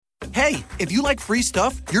Hey, if you like free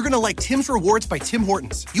stuff, you're going to like Tim's Rewards by Tim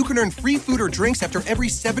Hortons. You can earn free food or drinks after every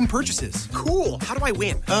 7 purchases. Cool. How do I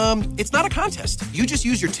win? It's not a contest. You just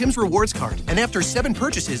use your Tim's Rewards card, and after 7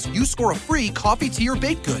 purchases, you score a free coffee, tea, or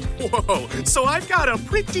baked good. Whoa, so I've got a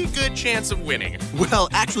pretty good chance of winning. Well,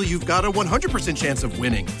 actually, you've got a 100% chance of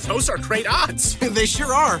winning. Those are great odds. They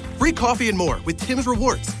sure are. Free coffee and more with Tim's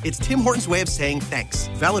Rewards. It's Tim Hortons' way of saying thanks.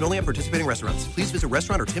 Valid only at participating restaurants. Please visit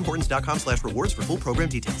restaurant or timhortons.com/rewards for full program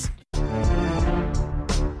details.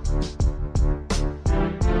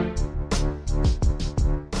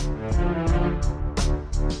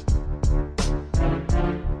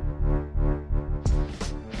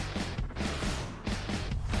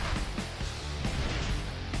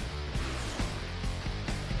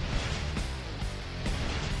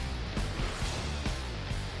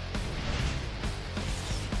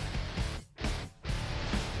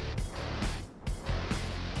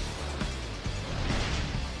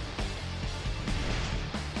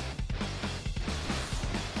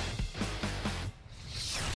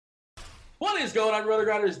 What is going on, Roto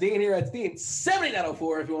Grinders? Dean here at Dean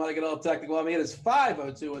 7904. If you want to get all technical on me, it is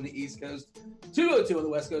 5:02 on the East Coast, 2:02 on the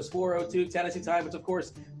West Coast, 4:02 Tennessee time. It's, of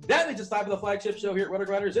course, that means it's time for the flagship show here at Roto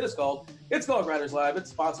Grinders. It's called GrindersLive.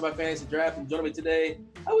 It's sponsored by Fantasy Draft. And joining me today,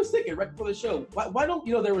 I was thinking right before the show, why don't,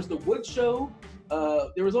 there was the Wood Show,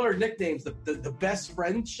 there was other nicknames, the Best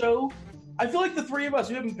Friend Show. I feel like the three of us,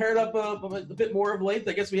 we haven't paired up a bit more of late.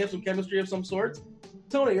 I guess we have some chemistry of some sort.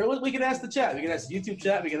 Tony, we can ask the chat. We can ask the YouTube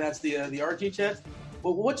chat. We can ask the RG chat.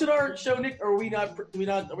 Well, what should our show nick? Are we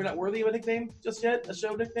not worthy of a nickname just yet? A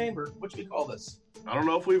show nickname, or what should we call this? I don't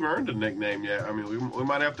know if we've earned a nickname yet. I mean, we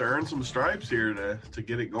might have to earn some stripes here to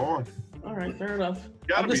get it going. All right, fair enough.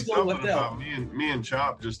 Got to be something about me and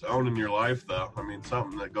Chop just owning your life, though. I mean,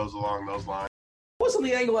 something that goes along those lines. It wasn't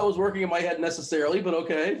the angle I was working in my head necessarily, but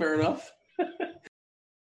okay, fair enough.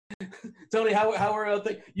 Tony, how are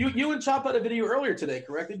things? You and Chop had a video earlier today,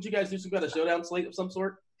 correct? Didn't you guys do some kind of showdown slate of some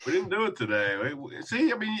sort? We didn't do it today.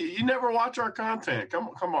 See, I mean, you never watch our content.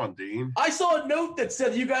 Come on, Dean. I saw a note that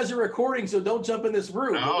said you guys are recording, so don't jump in this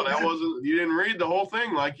room. No, that wasn't. You didn't read the whole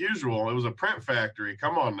thing like usual. It was a print factory.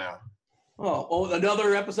 Come on now. Oh,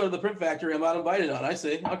 another episode of the Print Factory I'm not invited on. I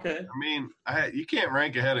see. Okay. I mean, you can't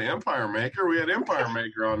rank ahead of Empire Maker. We had Empire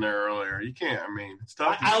Maker on there earlier. You can't. I mean, it's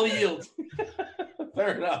tough. I'll yield.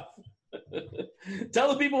 Fair enough.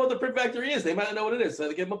 Tell the people what the Print Factory is. They might not know what it is, so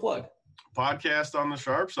give them a plug. Podcast on the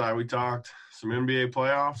sharp side. We talked some NBA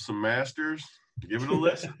playoffs, some Masters. Give it a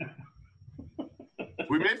listen.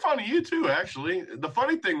 We made fun of you too, actually. The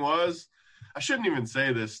funny thing was, I shouldn't even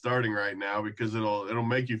say this starting right now because it'll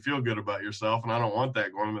make you feel good about yourself, and I don't want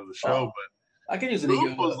that going into the show. But I can use it.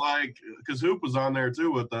 Hoop was like, because Hoop was on there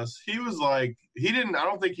too with us. He was like, I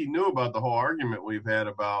don't think he knew about the whole argument we've had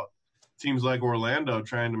about teams like Orlando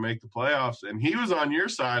trying to make the playoffs, and he was on your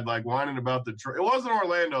side, like whining about Detroit. It wasn't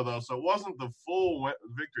Orlando though, so it wasn't the full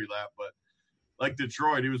victory lap. But like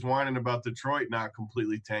Detroit, he was whining about Detroit not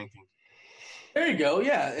completely tanking. There you go,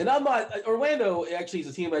 yeah. And I'm not Orlando. Actually, is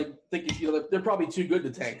a team I think they're probably too good to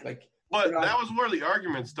tank. But that was where the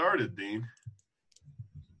argument started, Dean.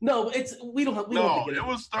 No, we don't. It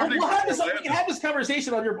was starting. We can have this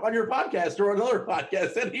conversation on your podcast or on another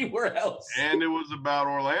podcast anywhere else. And it was about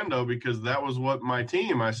Orlando because that was what my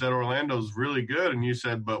team. I said Orlando's really good, and you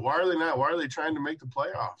said, but why are they not? Why are they trying to make the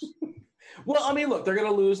playoffs? Well, I mean, look, they're going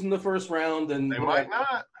to lose in the first round, and they might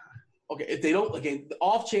not. Okay, if they don't, the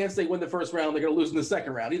off chance they win the first round, they're going to lose in the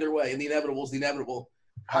second round. Either way, and the inevitable is the inevitable.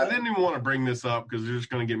 I didn't even want to bring this up because you're just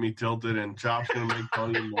going to get me tilted, and Chop's going to make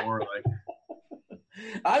fun of you more.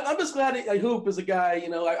 I'm just glad Hoop is a guy,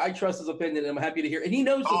 I trust his opinion, and I'm happy to hear. And he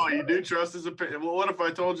knows. Oh, you do trust his opinion? Well, what if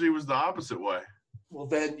I told you he was the opposite way? Well,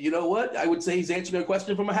 then, you know what? I would say he's answering a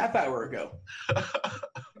question from a half hour ago.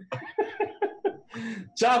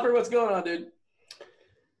 Chopper, what's going on, dude?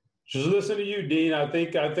 Just listen to you, Dean. I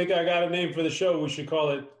think I got a name for the show. We should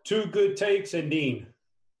call it Two Good Takes and Dean.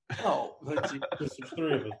 Oh, let's see. There's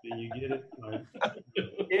three of us. Do you get it? Right.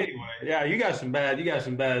 Anyway, yeah, you got some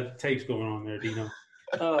bad takes going on there, Dino.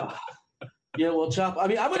 Yeah, well, Chop. I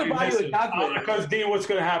mean, I'm going to buy you a calculator because Dean, what's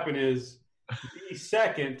going to happen is the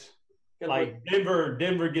second, like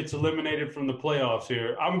Denver gets eliminated from the playoffs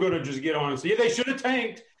here. I'm going to just get on and say, yeah, they should have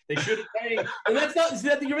tanked. They should have tanked. And that's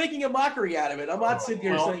not. You're making a mockery out of it. I'm not sitting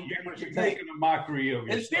here saying Denver should tank. Making a mockery of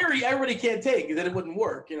it. In theory, everybody can't take. Then it wouldn't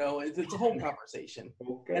work. It's a whole conversation.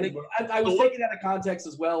 Okay, and I was taking out of context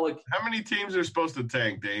as well. Like, how many teams are supposed to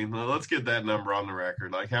tank, Dane? Let's get that number on the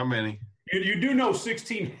record. Like, how many? You do know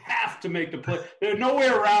 16 have to make the play. There's no way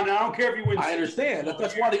around it. I don't care if you win. I understand.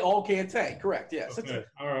 That's why they all can't tank. Correct. Yes. Okay.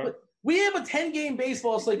 All right. We have a 10-game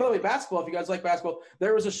baseball slate. By the way, basketball, if you guys like basketball,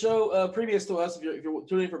 there was a show previous to us, if you're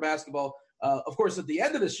tuning in for basketball. Of course, at the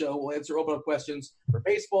end of the show, we'll answer open-up questions for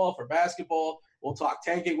baseball, for basketball. We'll talk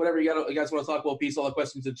tanking, whatever you guys want to talk about. Piece all the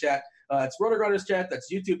questions in chat. It's RotoGrinders chat.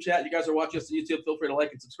 That's YouTube chat. You guys are watching us on YouTube. Feel free to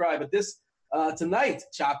like and subscribe. But this tonight,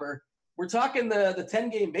 Chopper, we're talking the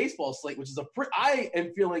 10-game baseball slate, which is I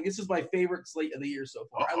am feeling this is my favorite slate of the year so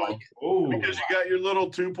far. I like it. Oh, because you got your little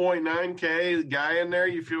 2.9K guy in there.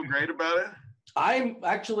 You feel great about it? I'm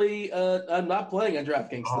actually I'm not playing on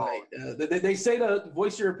DraftKings tonight. They say to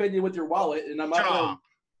voice your opinion with your wallet, and I'm not playing.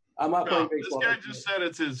 I'm not playing baseball. This guy just said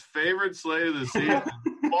it's his favorite slate of the season,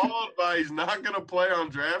 followed by he's not going to play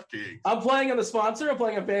on DraftKings. I'm playing on the sponsor. I'm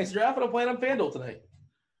playing on Fantasy Draft, and I'm playing on FanDuel tonight.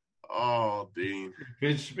 Oh, Dean.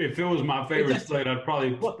 If it was my favorite slate, I'd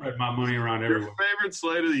probably spread my money around everywhere. Your favorite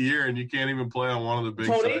slate of the year, and you can't even play on one of the big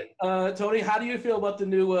sites. Tony, how do you feel about the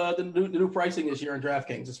new pricing this year in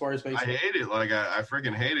DraftKings as far as baseball? I hate it. Like I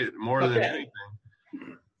freaking hate it more than anything.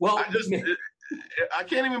 Well, I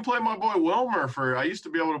can't even play my boy Wilmer I used to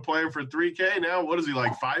be able to play him for $3K. Now, what is he,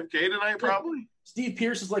 like 5K tonight probably? Steve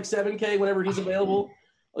Pearce is like $7K whenever he's available.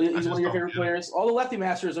 He's one of your favorite players. All the lefty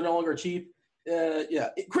masters are no longer cheap.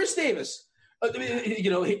 Chris Davis,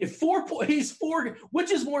 he's 4,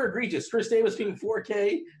 which is more egregious? Chris Davis being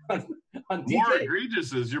 4K on DK? More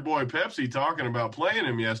egregious is your boy Pepsi talking about playing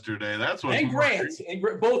him yesterday. That's what. And Grant,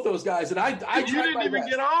 both those guys, and I you didn't even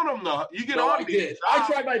get on him though. You get on. I did. I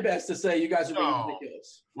tried my best to say you guys are being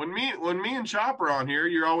ridiculous. When me and Chopper on here,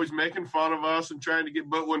 you're always making fun of us and trying to get.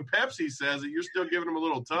 But when Pepsi says it, you're still giving him a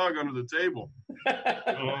little tug under the table.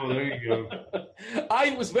 Oh, there you go.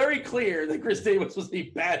 I was very clear that Chris Davis was a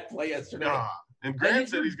bad play yesterday. And Grant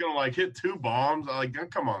said he's going to hit 2 bombs. I'm like,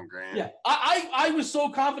 come on, Grant. Yeah, I was so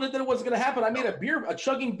confident that it wasn't going to happen. I made a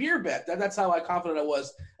chugging beer bet. That's how confident I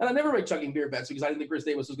was. And I never make chugging beer bets because I didn't think Chris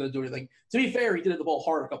Davis was going to do anything. To be fair, he did it the ball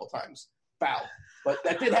hard a couple times. Foul. But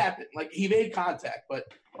that did happen. Like, he made contact. But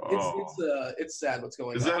it's sad what's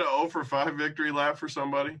going on. Is that a 0 for 5 victory lap for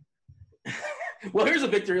somebody? Well, here's a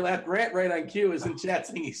victory lap. Grant right on cue is in chat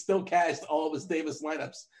saying he still cashed all of his Davis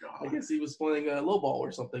lineups. I guess he was playing a low ball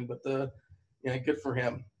or something. But yeah, good for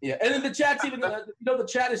him. Yeah, and then the chat's even the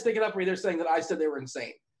chat is sticking up for me. They're saying that I said they were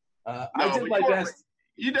insane. I did my best.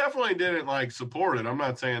 You definitely didn't support it. I'm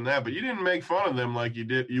not saying that, but you didn't make fun of them like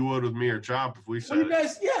you would with me or Chop if we said you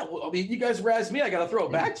guys, you guys razz me. I got to throw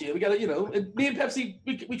it back to you. We got to, me and Pepsi,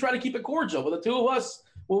 we try to keep it cordial. But the two of us,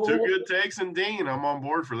 two good takes and Dean. I'm on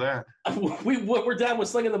board for that. We're down with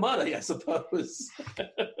slinging the money, I suppose.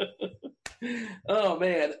 Oh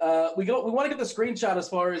man, we want to get the screenshot as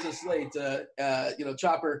far as the slate.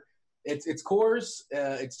 Chopper, it's Coors,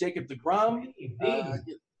 it's Jacob deGrom.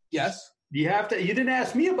 Yes. You didn't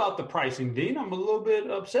ask me about the pricing, Dean. I'm a little bit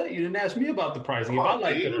upset. You didn't ask me about the pricing. If I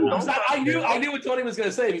liked it or not. I knew what Tony was going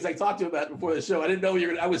to say. He's like, talk to him about it before the show. I didn't know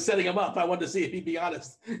I was setting him up. I wanted to see if he'd be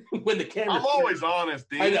honest when the camera. I'm always honest,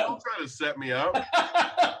 Dean. I know. Don't try to set me up.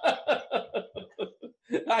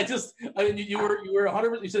 You were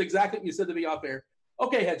 100%. You said exactly what you said to me off air.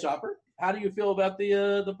 Okay, Head Chopper. How do you feel about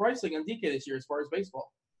the pricing on DK this year as far as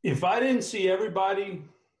baseball? If I didn't see everybody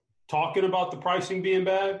talking about the pricing being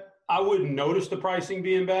bad, I wouldn't notice the pricing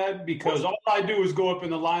being bad because all I do is go up in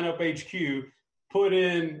the lineup HQ, put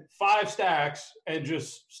in 5 stacks, and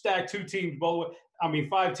just stack 2 teams both ways. I mean,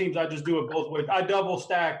 5 teams, I just do it both ways. I double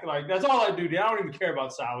stack. Like, that's all I do. I don't even care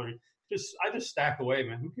about salary. I just stack away,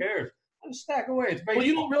 man. Who cares? I just stack away. It's baseball. Well,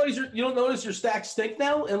 you don't notice your stacks stink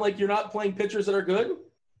now, and like you're not playing pitchers that are good?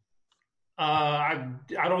 I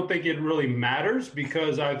don't think it really matters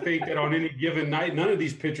because I think that on any given night, none of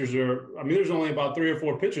these pitchers there's only about 3 or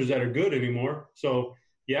 4 pitchers that are good anymore. So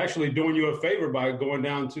you're actually doing you a favor by going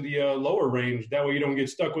down to the lower range. That way you don't get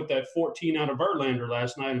stuck with that 14 out of Verlander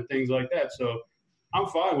last night and things like that. So I'm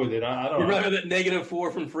fine with it. I don't. You'd rather that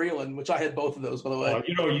 -4 from Freeland, which I had both of those, by the way.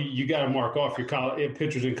 You got to mark off your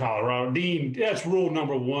pitchers in Colorado. Dean, that's rule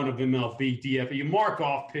number 1 of MLB DFS. You mark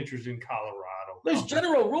off pitchers in Colorado. There's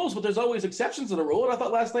general rules, but there's always exceptions to the rule, and I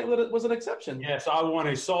thought last night was an exception. Yes, I want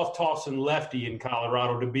a soft-tossing lefty in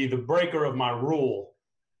Colorado to be the breaker of my rule.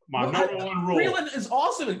 Number 1 rule. Freeland is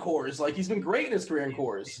awesome in Coors. Like, he's been great in his career in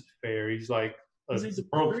Coors. He's fair. He's like a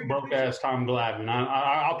broke-ass Tom Glavine.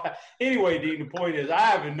 I'll anyway, Dean, the point is I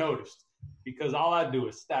haven't noticed because all I do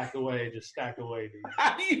is stack away, just stack away. Dean.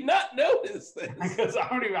 How do you not notice this? Because I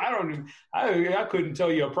couldn't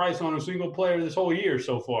tell you a price on a single player this whole year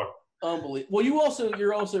so far. Unbelievable. Well, you're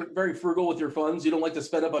also very frugal with your funds. You don't like to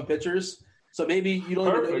spend up on pitchers, so maybe you don't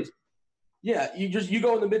even notice. Yeah, you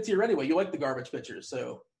go in the mid tier anyway. You like the garbage pitchers,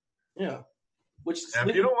 so yeah.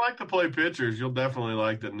 If you don't like to play pitchers, you'll definitely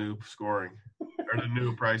like the new scoring. or the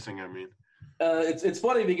new pricing, I mean. It's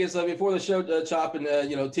funny because before the show, Chop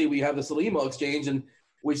and T, we have this little email exchange, and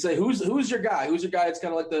we say, who's your guy? Who's your guy? It's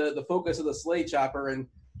kind of like the focus of the slate, Chopper, and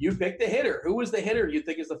you picked the hitter. Who was the hitter you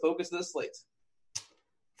think is the focus of the slate?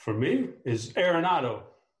 For me, is Arenado.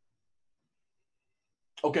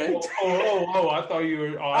 Okay. Oh! I thought you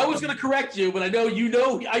were. I was going to correct you, but I know you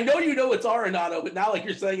know it's Arenado, but now like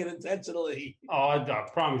you're saying it intentionally. Oh, I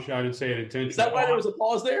promise you, I didn't say it intentionally. Is that why there was a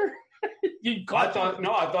pause there? I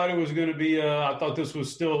thought it was going to be. I thought this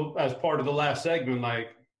was still as part of the last segment. Like,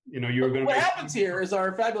 you were going to. What happens here is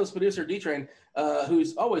our fabulous producer D-Train,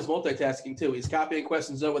 who's always multitasking too. He's copying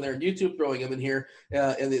questions over there on YouTube, throwing them in here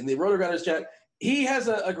in the Roto Grinders chat. He has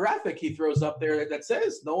a graphic he throws up there that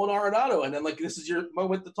says Nolan Arenado, and then like this is your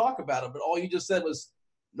moment to talk about him. But all you just said was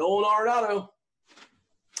Nolan Arenado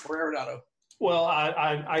or Arenado. Well,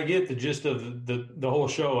 I get the gist of the whole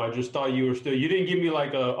show. I just thought you didn't give me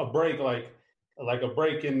like a break, like a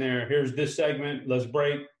break in there. Here's this segment. Let's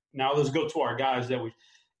break. Now let's go to our guys that we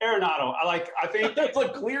Arenado. I think that's a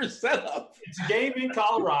clear setup. It's a game in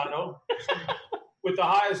Colorado with the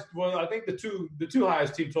highest. Well, I think the two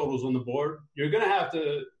highest team totals on the board. You're going to have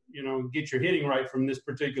to get your hitting right from this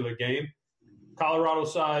particular game. Colorado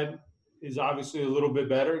side is obviously a little bit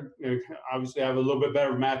better. Obviously, have a little bit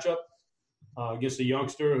better matchup. Against a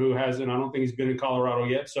youngster who hasn't, I don't think he's been in Colorado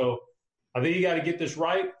yet. So I think you got to get this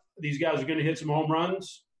right. These guys are going to hit some home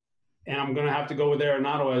runs, and I'm going to have to go with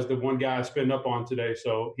Arenado as the one guy I spend up on today.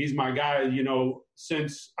 So he's my guy,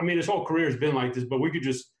 since, his whole career has been like this, but we could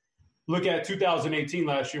just look at 2018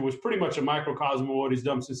 last year was pretty much a microcosm of what he's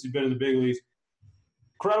done since he's been in the big leagues.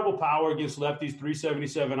 Incredible power against lefties,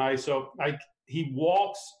 377 ISO. He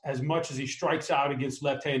walks as much as he strikes out against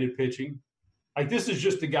left-handed pitching. This is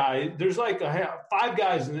just a guy. There's five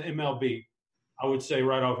guys in the MLB, I would say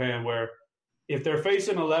right offhand, where if they're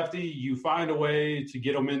facing a lefty, you find a way to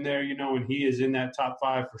get them in there, and he is in that top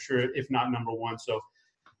five for sure, if not number one. So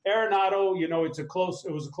Arenado, it was a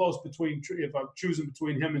close between if I'm choosing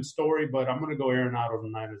between him and Story, but I'm going to go Arenado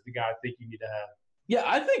tonight as the guy I think you need to have. Yeah,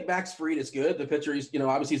 I think Max Fried is good. The pitcher, he's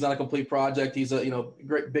obviously he's not a complete project. He's a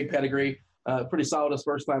great big pedigree, pretty solid his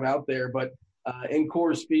first time out there, but. In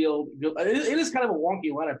Coors Field, it is kind of a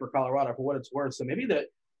wonky lineup for Colorado for what it's worth. So maybe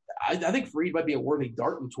I think Fried might be a worthy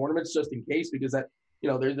dart in tournaments just in case because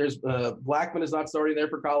there's Blackman is not starting there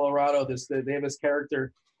for Colorado. They have this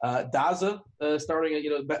character Daza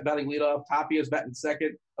starting batting leadoff. Tapia's batting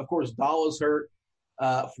second. Of course, Dahl is hurt.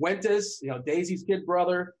 Fuentes, Daisy's kid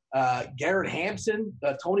brother. Garrett Hampson,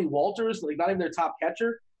 Tony Walters, not even their top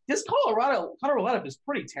catcher. This Colorado lineup is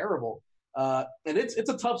pretty terrible. And it's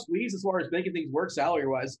a tough squeeze as far as making things work salary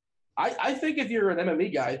wise. I think if you're an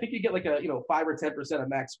MME guy, I think you get 5 or 10% of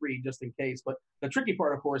Max Fried just in case. But the tricky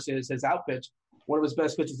part, of course, is his out pitch. One of his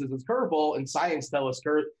best pitches is his curveball, and science tells us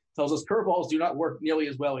curveballs do not work nearly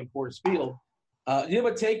as well in Coors Field. Do you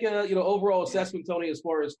have a take overall assessment, Tony, as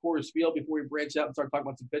far as Coors Field before we branch out and start talking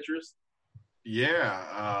about some pitchers?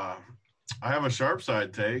 Yeah, I have a sharp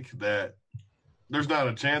side take that there's not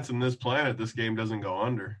a chance in this planet this game doesn't go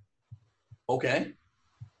under. Okay.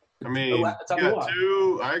 I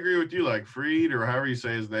agree with you. Like Fried, or however you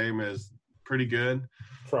say his name, is pretty good.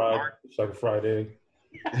 Fried. It's like a fried egg.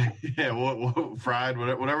 Yeah, Fried,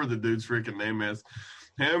 whatever the dude's freaking name is.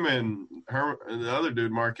 Him and the other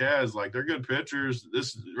dude, Marquez, they're good pitchers.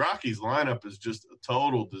 This Rockies lineup is just a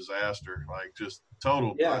total disaster. Just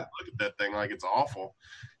total. Yeah. Look at that thing. It's awful.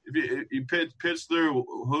 If you pitch through,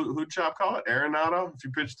 who Chop call it? Arenado? If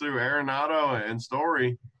you pitch through Arenado and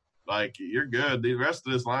Story, you're good. The rest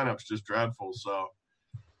of this lineup's just dreadful. So,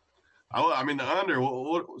 the under.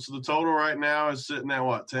 So the total right now is sitting at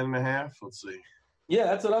what, 10.5? Let's see. Yeah,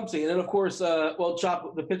 that's what I'm seeing. And of course,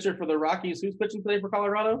 Chop, the pitcher for the Rockies, who's pitching today for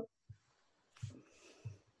Colorado?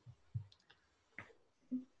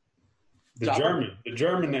 The German, the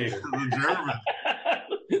Germinator. The German.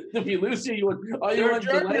 If you lose you, you're a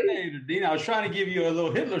Germinator, Dean. I was trying to give you a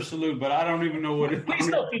little Hitler salute, but I don't even know what it is. Please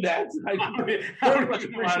don't do that.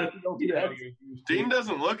 Don't do that. Dean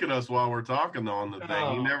doesn't look at us while we're talking on the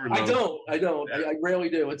thing. He never knows. I don't. Yeah. I rarely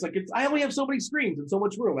do. I only have so many screens and so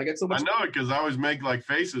much room. I get so much. I know it because I always make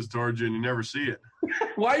faces towards you and you never see it.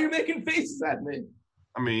 Why are you making faces at me?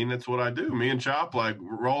 That's what I do. Me and Chop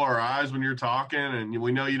roll our eyes when you're talking, and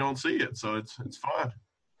we know you don't see it, so it's fun.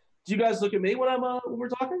 Do you guys look at me when we're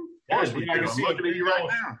talking? Yeah, I'm looking at you right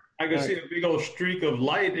now. I can see a big old streak of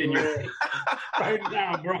light in your right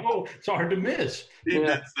now, bro. It's hard to miss. He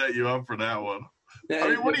did set you up for that one.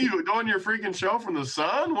 Yeah, what are you doing? Your freaking show from the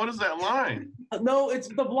sun? What is that line? No, it's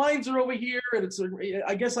the blinds are over here, and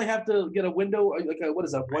I guess I have to get a window, what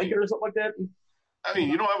is that, blanket or something like that? I mean,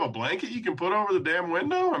 you don't have a blanket you can put over the damn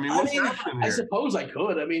window? I mean, what's happening here? I suppose I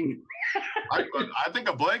could. I mean, I think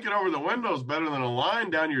a blanket over the window is better than a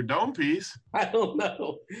line down your dome piece. I don't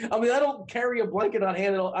know. I mean, I don't carry a blanket on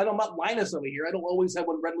hand. I'm not Linus over here. I don't always have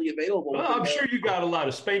one readily available. Well, I'm sure you got a lot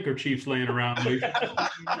of spanker chiefs laying around. I knew that.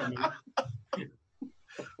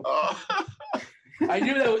 I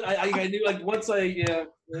knew like once I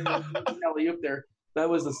alley up there. That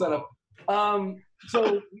was the setup.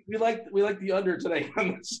 So we like the under today.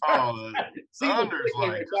 The under's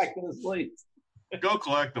like back to the slate. Go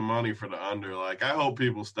collect the money for the under. Like, I hope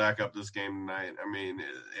people stack up this game tonight. I mean,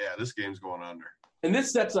 this game's going under. And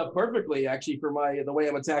this sets up perfectly, actually, for the way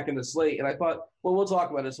I'm attacking the slate. And I thought, well, we'll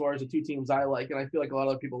talk about it as far as the two teams I like, and I feel like a lot of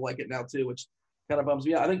other people like it now too, which kind of bums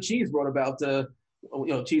me out. I think Cheese wrote about,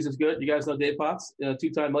 Cheese is good. You guys know Dave Potts,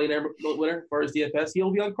 two-time millionaire winner as far as DFS.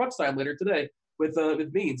 He'll be on Crunch Time later today with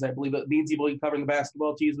Beans. I believe that Beans will be covering the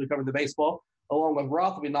basketball, Cheese will be covering the baseball, along with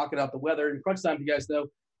Roth will be knocking out the weather. And Crunch Time, you guys know,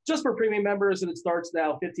 just for premium members, and it starts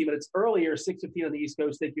now 15 minutes earlier, 6:15 on the East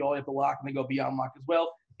Coast. Take you all the way up to lock and then go beyond lock as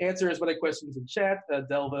well. Answer as many questions in chat,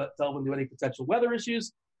 delve into any potential weather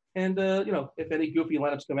issues. And, if any goofy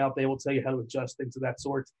lineups come out, they will tell you how to adjust, things of that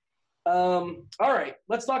sort. All right,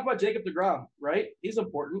 let's talk about Jacob deGrom, right? He's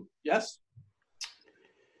important, yes?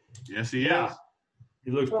 Yes, he is. He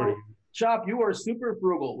looks pretty good. Chop, you are super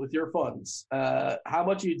frugal with your funds. How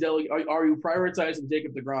much are you prioritizing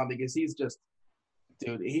Jacob deGrom? Because he's just –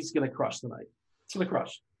 dude, he's going to crush tonight. He's going to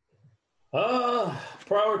crush.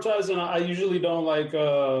 Prioritizing, I usually don't like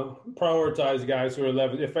prioritize guys who are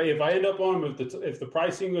 11. If I end up on them, if the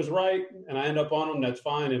pricing was right and I end up on them, that's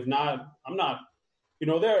fine. If not, I'm not.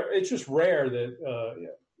 It's just rare that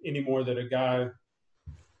anymore that a guy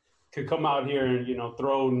could come out here and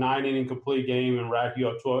throw 9-inning complete game and rack you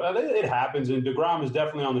up 12. It happens, and deGrom is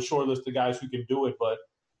definitely on the short list of guys who can do it, but.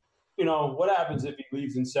 What happens if he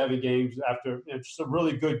leaves in 7 games after just a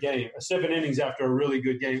really good game, 7 innings after a really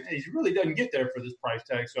good game? He really doesn't get there for this price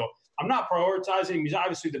tag. So I'm not prioritizing. He's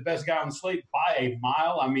obviously the best guy on the slate by a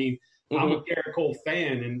mile. I mean, I'm a Garrett Cole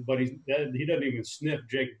fan, but he doesn't even sniff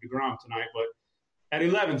Jacob deGrom tonight. But at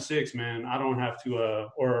 11.6, man, I don't have to,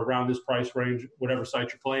 or around this price range, whatever site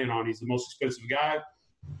you're playing on, he's the most expensive guy.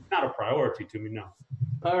 Not a priority to me, no.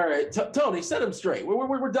 All right. Tony, set him straight.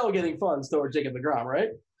 We're delegating funds toward Jacob deGrom, right?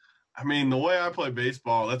 I mean, the way I play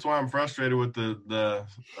baseball, that's why I'm frustrated with the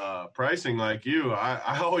pricing like you.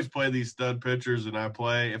 I always play these stud pitchers, and if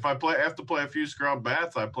I have to play a few scrub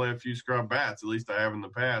bats, I play a few scrub bats. At least I have in the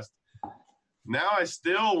past. Now I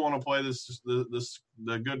still want to play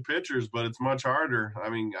the good pitchers, but it's much harder. I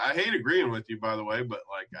mean, I hate agreeing with you, by the way, but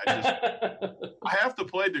I have to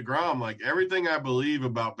play deGrom. Like, everything I believe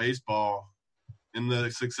about baseball and the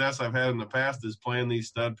success I've had in the past is playing these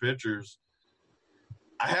stud pitchers.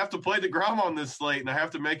 I have to play deGrom on this slate, and I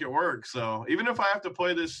have to make it work. So even if I have to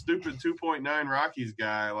play this stupid 2.9 Rockies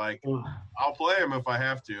guy, I'll play him if I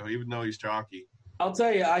have to, even though he's chalky. I'll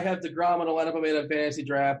tell you, I have deGrom in a lineup I made a fantasy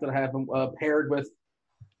draft, and I have him paired with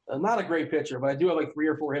not a great pitcher, but I do have 3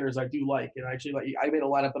 or 4 hitters I do like. And actually, I made a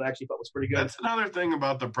lineup that I actually thought was pretty good. That's another thing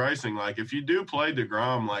about the pricing. Like, if you do play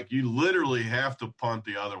deGrom, you literally have to punt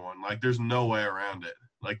the other one. There's no way around it,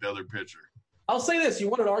 like the other pitcher. I'll say this: you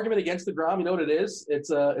want an argument against deGrom? You know what it is?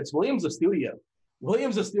 It's Williams Astudillo.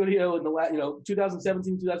 Williams Astudillo in the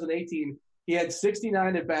 2017, 2018, he had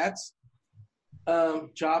 69 at bats.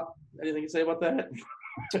 Chop, anything to say about that?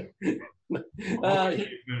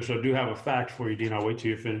 So I do have a fact for you, Dean. I'll wait till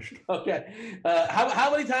you're finished. Okay. How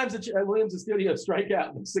many times did Williams Astudillo strike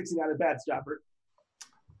out with 69 at bats, Chopper?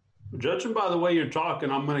 Judging by the way you're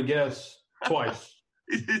talking, I'm going to guess twice.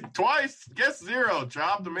 Twice? Guess 0,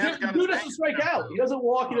 Chop. The man's got Dude doesn't strike out. He doesn't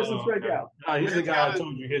walk. He doesn't strike out. He's the guy I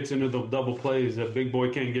told you hits into the double plays. That big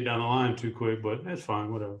boy can't get down the line too quick, but that's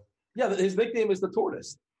fine. Whatever. Yeah, his nickname is the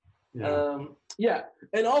Tortoise. Yeah.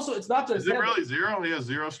 And also, it's not just – Is it really 0? He has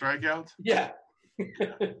 0 strikeouts? Yeah.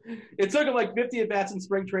 It took him 50 at-bats in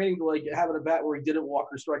spring training to have an at-bat where he didn't walk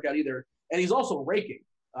or strike out either. And he's also raking.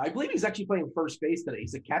 I believe he's actually playing first base today.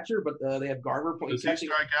 He's a catcher, but they have Garver playing catcher. Does he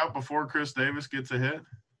strike out before Chris Davis gets a hit?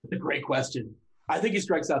 That's a great question. I think he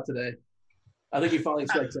strikes out today. I think he finally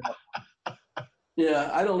strikes out.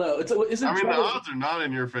 Yeah, I don't know. The odds are not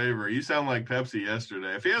in your favor. You sound like Pepsi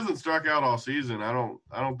yesterday. If he hasn't struck out all season, I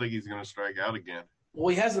don't think he's going to strike out again.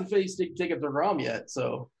 Well, he hasn't faced Jacob deGrom yet,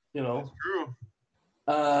 so That's true.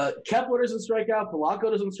 Kepler doesn't strike out. Polanco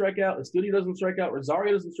doesn't strike out. Astudillo doesn't strike out.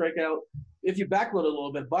 Rosario doesn't strike out. If you backload it a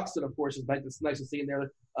little bit, Buxton, of course, is nice. It's nice to see in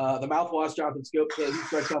there. The mouthwash, Jonathan Scope, he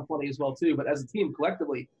strikes out plenty as well, too. But as a team,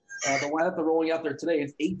 collectively, the lineup they're rolling out there today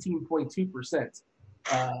is 18.2%.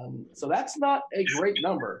 So that's not a great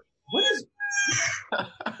number.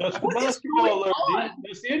 That's the basketball alert, Dean.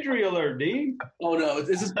 That's the injury alert, Dean. Oh no, is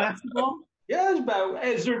this basketball? Yeah, it's about.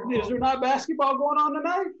 Is there not basketball going on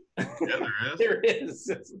tonight? Yeah, there is.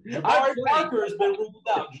 There is. Jabari Parker has been ruled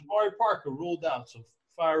out. Jabari Parker ruled out. So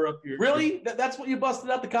fire up your. Really? That's what you busted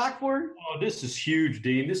out the cock for? Oh, this is huge,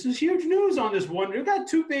 Dean. This is huge news on this one. We've got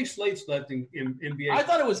 2 big slates left in NBA. I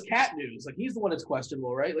thought it was cat news. Like he's the one that's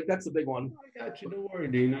questionable, right? Like that's the big one. I got you. Don't worry,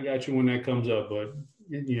 Dean. I got you when that comes up. But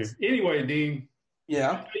yeah. Anyway, Dean.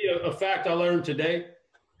 Yeah. I'll tell you a fact I learned today.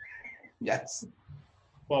 Yes.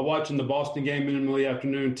 While watching the Boston game in the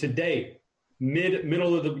afternoon today,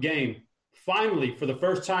 middle of the game, finally for the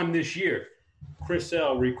first time this year, Chris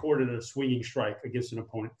Sale recorded a swinging strike against an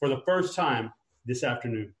opponent for the first time this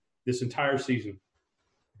afternoon, this entire season.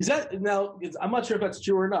 Is that now? I'm not sure if that's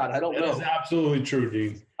true or not. I don't know. That is absolutely true,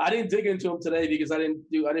 Dean. I didn't dig into him today because I didn't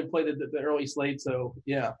play the early slate. So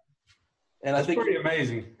yeah, and It's I think pretty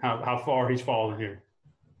amazing how far he's fallen here.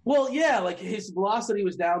 Well, yeah, like his velocity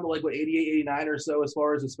was down to like 88, 89 or so as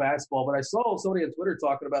far as his fastball. But I saw somebody on Twitter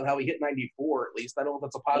talking about how he hit 94 at least. I don't know if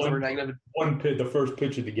that's a positive or negative. One pitch, the first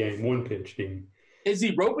pitch of the game, one pitch, Dean. Is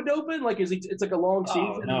he rope-a-doping? Like, is he? It's like a long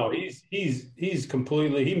season. No, he's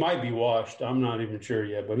completely. He might be washed. I'm not even sure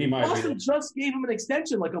yet, but he might Boston be. just gave him an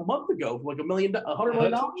extension like a month ago for like $100 million. That's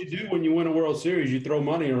what you do when you win a World Series. You throw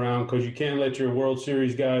money around because you can't let your World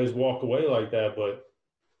Series guys walk away like that. But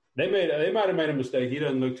they might have made a mistake. He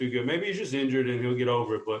doesn't look too good. Maybe he's just injured and he'll get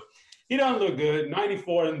over it. But he doesn't look good.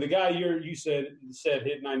 94, and the guy you said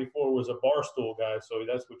hit 94 was a Barstool guy. So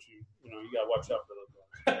that's what you got to watch out for those guys.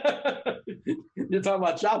 You're talking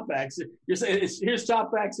about chop backs. You're saying here's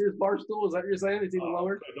chop backs, here's Barstool. Is that what you're saying? It's even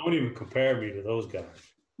lower. Don't even compare me to those guys.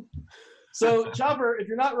 So, Chopper, if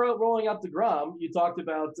you're not rolling out DeGrom, you talked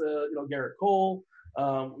about Garrett Cole.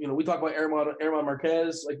 We talked about Herman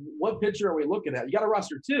Marquez. Like, what pitcher are we looking at? You got a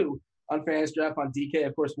roster 2 on FanStrap, on DK,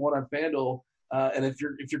 of course, 1 on FanDuel. And if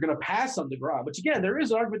you're going to pass on DeGrom, which again, there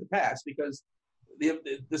is an argument to pass because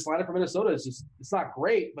this lineup for Minnesota is just it's not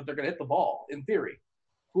great, but they're going to hit the ball in theory.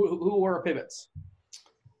 Who are our pivots?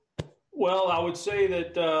 Well, I would say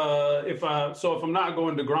that if I'm not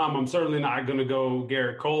going to DeGrom, I'm certainly not going to go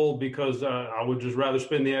Garrett Cole because I would just rather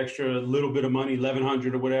spend the extra little bit of money,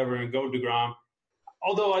 $1,100 or whatever, and go DeGrom.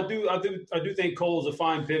 Although I do think Cole's a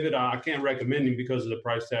fine pivot. I can't recommend him because of the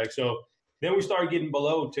price tag. So then we start getting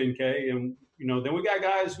below 10K, and then we got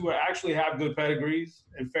guys who actually have good pedigrees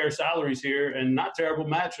and fair salaries here, and not terrible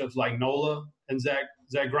matchups like Nola and Zach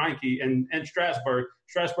Greinke and Strasburg.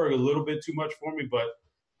 Strasburg a little bit too much for me, but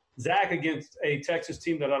Zach against a Texas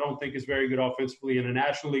team that I don't think is very good offensively in a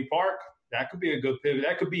National League park, that could be a good pivot.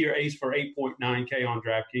 That could be your ace for 8.9K on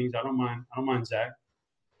DraftKings. I don't mind Zach.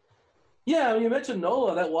 Yeah, you mentioned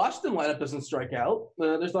Nola. That Washington lineup doesn't strike out.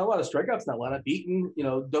 There's not a lot of strikeouts in that lineup. Eaton,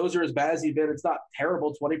 Dozier as bad as he's been. It's not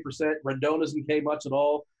terrible, 20%. Rendon doesn't K much at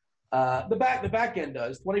all. The back end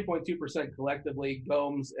does 20.2% collectively.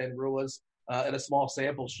 Gomes and Ruiz in a small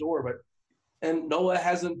sample, sure, and Nola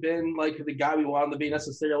hasn't been like the guy we want him to be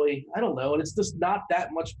necessarily. I don't know, and it's just not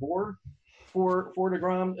that much more for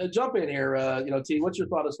DeGrom. Jump in here, T. What's your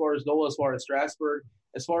thought as far as Nola, as far as Strasburg,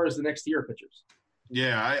 as far as the next tier pitchers?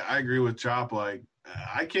 Yeah, I agree with Chop. Like,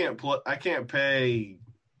 I can't pay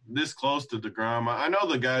this close to DeGrom. I know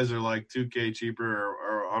the guys are like 2K cheaper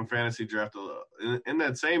or on fantasy draft in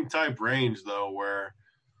that same type range though, where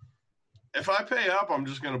if I pay up, I'm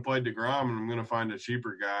just going to play DeGrom and I'm going to find a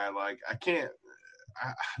cheaper guy. Like, I can't.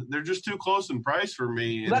 They're just too close in price for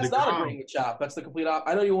me. That's DeGrom, not agreeing with Chop. That's the complete opposite.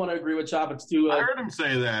 I know you want to agree with Chop. It's too. I heard him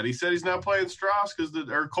say that. He said he's not playing Strauss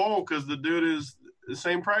or Cole because the dude is the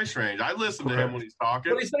same price range. I listened to him when he's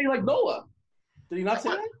talking. But he said he liked Nola. Did he not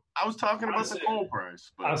say that? I was talking about the Cole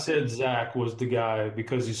price. But. I said Zach was the guy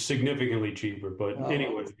because he's significantly cheaper. But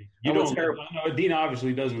anyway, you don't. Dean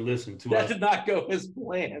obviously doesn't listen to us. That did not go as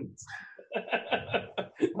planned.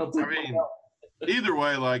 Either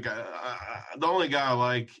way, like the only guy I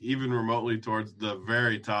like even remotely towards the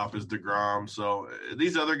very top is DeGrom. So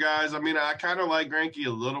these other guys, I kind of like Greinke a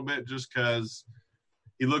little bit just because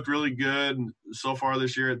he looked really good so far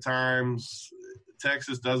this year at times.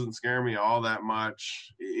 Texas doesn't scare me all that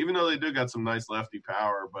much, even though they do got some nice lefty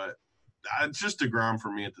power. But it's just DeGrom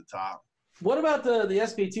for me at the top. What about the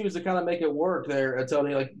SP2s to kind of make it work there,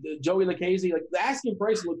 Tony? Like Joey Lucchesi, like the asking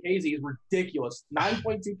price of Lucchesi is ridiculous.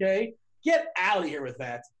 9.2K. Get out of here with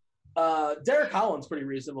that. Derek Holland's pretty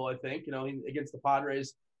reasonable, I think, against the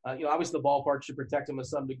Padres. Obviously the ballpark should protect him to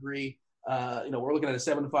some degree. We're looking at a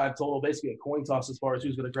 7-5 total, basically a coin toss as far as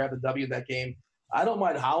who's going to grab the W in that game. I don't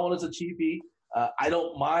mind Holland as a cheapie. I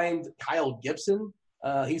don't mind Kyle Gibson.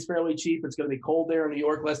 He's fairly cheap. It's going to be cold there in New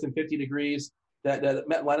York, less than 50 degrees. that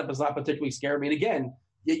Met lineup is not particularly scary me. And again,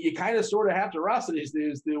 you kind of sort of have to roster these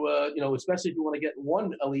dudes to, especially if you want to get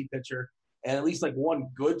one elite pitcher and at least like one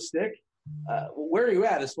good stick. Where are you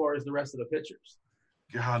at as far as the rest of the pitchers?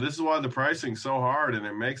 God, this is why the pricing's so hard, and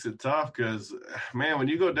it makes it tough because, man, when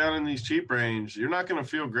you go down in these cheap range, you're not going to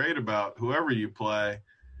feel great about whoever you play.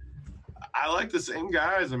 I like the same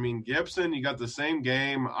guys. I mean, Gibson, you got the same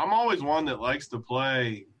game. I'm always one that likes to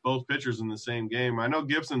play both pitchers in the same game. I know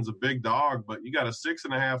Gibson's a big dog, but you got a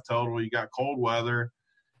 6.5 total. You got cold weather,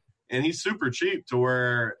 and he's super cheap to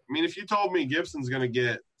where, I mean, if you told me Gibson's going to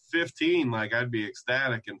get 15, like I'd be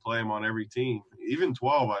ecstatic and play him on every team. Even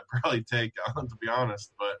 12, I'd probably take on, to be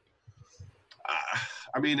honest. But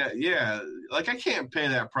like I can't pay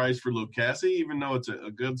that price for Lucchesi, even though it's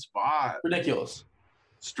a good spot. Ridiculous.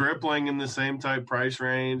 Stripling in the same type price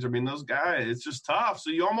range. I mean, those guys, it's just tough. So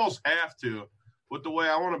you almost have to, with the way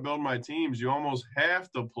I want to build my teams, you almost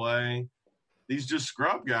have to play these just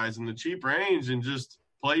scrub guys in the cheap range and just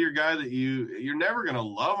play your guy that you're never going to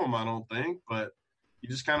love them, I don't think, but you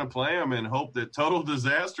just kind of play them and hope that total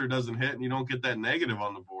disaster doesn't hit and you don't get that negative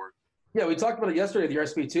on the board. Yeah, we talked about it yesterday, the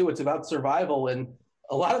SP2. It's about survival, and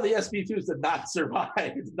a lot of the SP2s did not survive.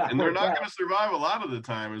 And they're not going to survive a lot of the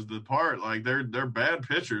time is the part. Like, they're bad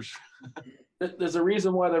pitchers. There's a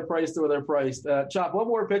reason why they're priced the way they're priced. Chop, one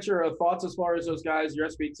more pitcher of thoughts as far as those guys, your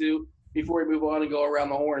SP2, before we move on and go around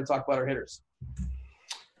the horn and talk about our hitters.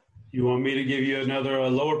 You want me to give you another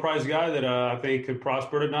lower price guy that I think could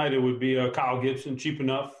prosper tonight? It would be Kyle Gibson, cheap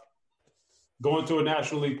enough, going to a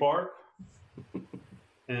National League park.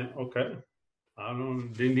 And okay, I don't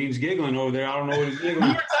know. Dean's giggling over there. I don't know what he's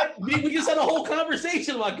giggling. We just had a whole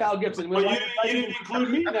conversation about Kyle Gibson. Well, you didn't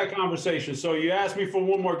include me in that conversation. So you asked me for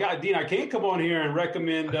one more guy. Dean, I can't come on here and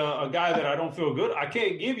recommend a guy that I don't feel good. I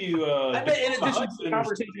can't give you I bet in addition to the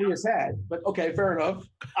conversation we just had. But okay, fair enough.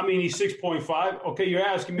 I mean, he's 6.5. Okay, you're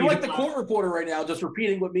asking me. You're like the court reporter right now, just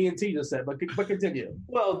repeating what me and T just said. But continue.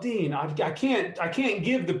 Well, Dean, I can't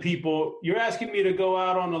give the people. You're asking me to go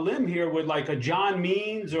out on a limb here with like a John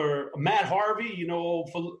Means or Matt Harvey.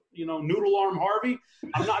 Noodle Arm Harvey.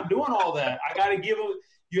 I'm not doing all that. I got to give him.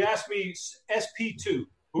 You asked me SP2.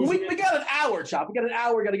 We got an hour, Chop. We got an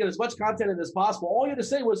hour. We got to get as much content in as possible. All you had to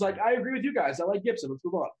say was like, I agree with you guys. I like Gibson. Let's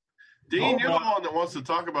move on. Dean, you're the one that wants to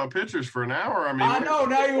talk about pitchers for an hour. I mean, I know.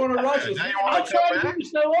 Now you want to rush us. I'm trying to get the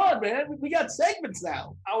show on, man. We got segments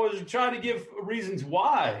now. I was trying to give reasons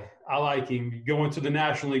why I like him going to the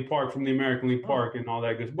National League Park from the American League Park and all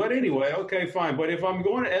that good. But anyway, okay, fine. But if I'm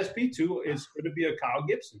going to SP2, it's going to be a Kyle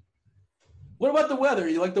Gibson. What about the weather?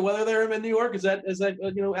 You like the weather there in New York? Is that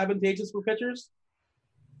advantageous for pitchers?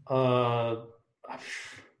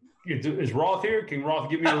 Is Roth here? Can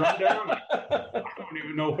Roth give me a rundown? I don't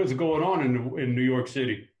even know what's going on in New York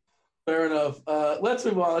City. Fair enough. Let's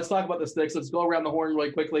move on. Let's talk about the sticks. Let's go around the horn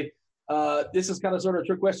really quickly. This is kind of sort of a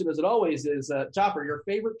trick question, as it always is. Chopper, your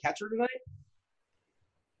favorite catcher tonight?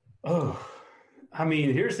 Oh, I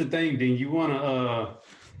mean, here's the thing, Dean. You want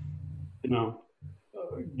to,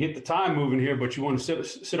 get the time moving here, but you want to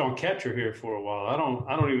sit on catcher here for a while. I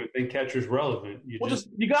don't even think catcher's relevant.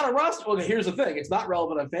 You got a roster. Okay, here's the thing. It's not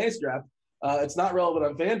relevant on Fantasy Draft. It's not relevant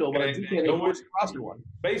on FanDuel, but I do think it's roster one.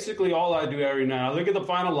 Basically, all I do every night, I look at the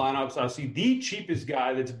final lineups. I see the cheapest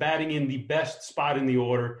guy that's batting in the best spot in the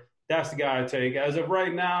order. That's the guy I take. As of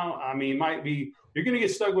right now, I mean, you're going to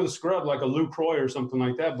get stuck with a scrub like a Luke Roy or something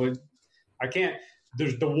like that, but I can't.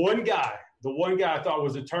 There's the one guy I thought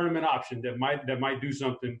was a tournament option that might do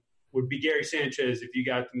something would be Gary Sanchez if you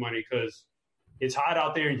got the money, because it's hot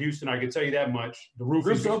out there in Houston. I can tell you that much. The roof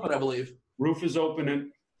is open, I believe. Roof is open, and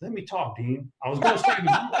let me talk, Dean. I was going to say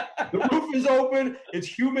the roof is open. It's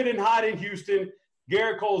humid and hot in Houston.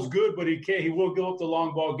 Garrett Cole's good, but he will go up the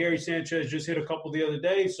long ball. Gary Sanchez just hit a couple the other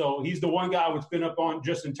day, so he's the one guy that's been up on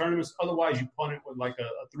just in tournaments. Otherwise, you punt it with like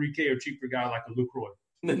a 3K or cheaper guy like a Luke Roy.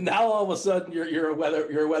 Now all of a sudden you're a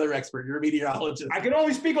weather expert. You're a meteorologist. I can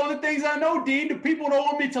only speak on the things I know, Dean. The people don't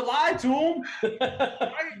want me to lie to them.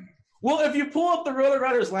 Right? Well, if you pull up the Roto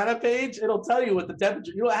Grinders lineup page, it'll tell you what the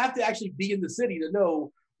temperature. You don't have to actually be in the city to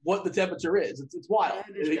know what the temperature is. It's wild.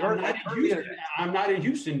 I'm not in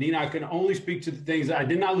Houston, Dean. I can only speak to the things. I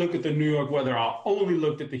did not look at the New York weather. I only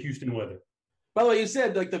looked at the Houston weather. By the way, you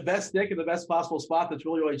said like the best stick and the best possible spot that's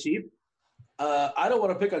really, really cheap. I don't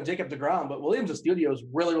want to pick on Jacob deGrom, but Williams Astudillo is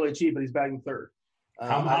really, really cheap, and he's batting third.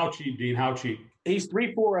 How cheap, Dean? How cheap? He's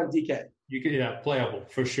 3-4 on DK. You can, playable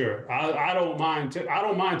for sure. I don't mind. I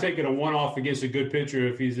don't mind taking a one-off against a good pitcher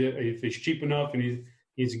if he's cheap enough and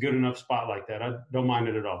he's a good enough spot like that. I don't mind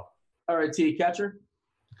it at all. All right, T, catcher.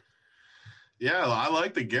 Yeah, I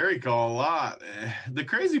like the Gary call a lot. The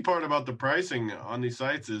crazy part about the pricing on these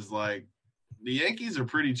sites is like the Yankees are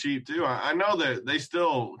pretty cheap too. I know that they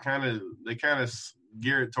still kind of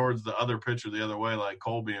gear it towards the other pitcher the other way, like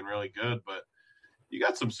Cole being really good, but you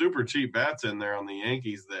got some super cheap bats in there on the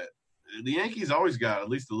Yankees that the Yankees always got at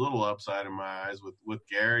least a little upside in my eyes with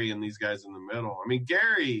Gary and these guys in the middle. I mean,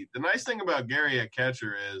 Gary, the nice thing about Gary at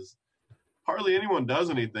catcher is hardly anyone does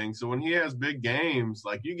anything. So when he has big games,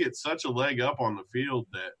 like you get such a leg up on the field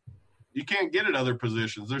that you can't get at other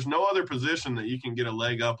positions. There's no other position that you can get a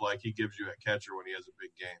leg up like he gives you at catcher when he has a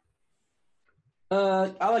big game.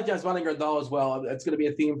 I like Yasmani Grandal as well. It's going to be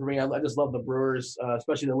a theme for me. I just love the Brewers,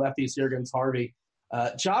 especially the lefties here against Harvey.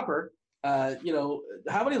 Chopper, how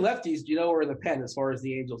many lefties do you know are in the pen as far as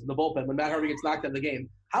the Angels in the bullpen when Matt Harvey gets knocked out of the game?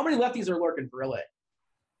 How many lefties are lurking for LA?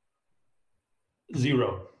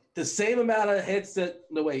 0. The same amount of hits the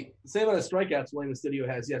same amount of strikeouts William Studio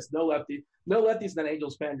has. Yes, no lefties in that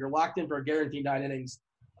Angels pen. You're locked in for a guaranteed 9 innings.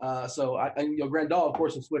 Grandal, of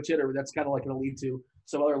course, a switch hitter, but that's kind of like going to lead to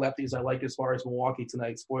some other lefties I like as far as Milwaukee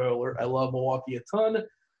tonight. Spoiler alert, I love Milwaukee a ton.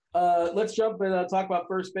 Let's jump and talk about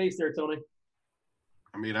first base there, Tony.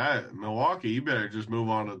 I mean, Milwaukee, you better just move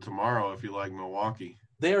on to tomorrow if you like Milwaukee.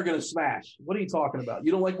 They are going to smash. What are you talking about?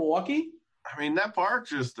 You don't like Milwaukee? I mean, that park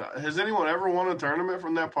just has anyone ever won a tournament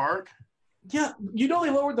from that park? Yeah, they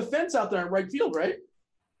lowered the fence out there in right field, right?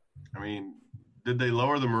 I mean, did they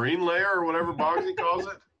lower the marine layer or whatever Bogsy calls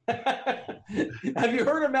it? Have you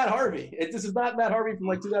heard of Matt Harvey? This is not Matt Harvey from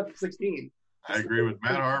 2016. I agree with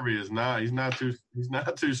Matt Harvey. He's not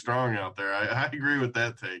too strong out there. I agree with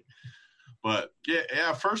that take. But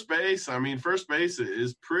yeah, first base. I mean, first base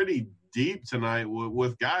is pretty deep tonight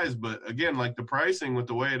with guys. But again, like the pricing with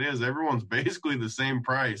the way it is, everyone's basically the same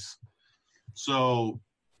price. So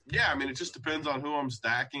yeah, I mean, it just depends on who I'm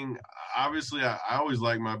stacking. Obviously, I always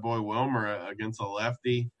like my boy Wilmer against a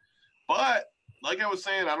lefty. But like I was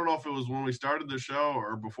saying, I don't know if it was when we started the show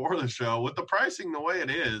or before the show, with the pricing the way it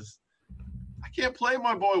is, I can't play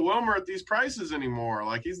my boy Wilmer at these prices anymore.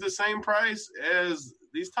 Like, he's the same price as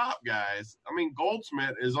these top guys. I mean,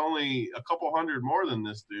 Goldschmidt is only a couple hundred more than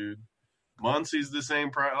this dude. Muncy's the same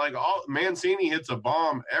price. Like, Mancini hits a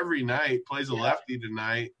bomb every night, plays a lefty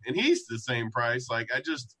tonight, and he's the same price. Like,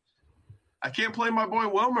 I can't play my boy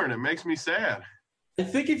Wilmer, and it makes me sad. I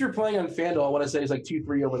think if you're playing on FanDuel, I want to say it's like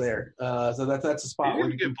 2-3 over there. So that's a spot where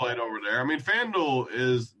you get played over there. I mean, FanDuel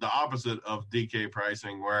is the opposite of DK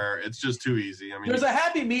pricing, where it's just too easy. I mean, there's a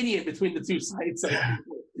happy median between the two sites. Yeah.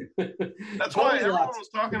 That's why everyone was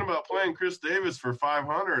talking about playing Chris Davis for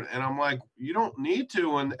 $500, and I'm like, you don't need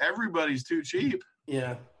to when everybody's too cheap.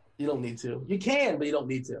 Yeah, you don't need to. You can, but you don't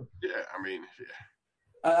need to. Yeah, I mean,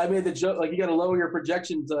 I made the joke, like, you got to lower your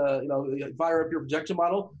projections, fire up your projection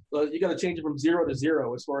model. You got to change it from 0 to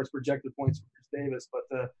 0 as far as projected points for Chris Davis. But,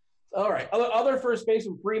 all right. Other first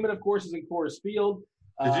baseman, Freeman, of course, is in Coors Field.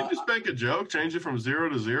 Did you just make a joke, change it from 0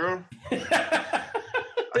 to 0?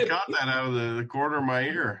 I got that out of the corner of my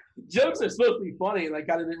ear. Jokes are supposed to be funny, and I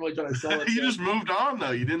kind of didn't really try to sell it. You just moved on,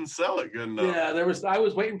 though. You didn't sell it good enough. Yeah, I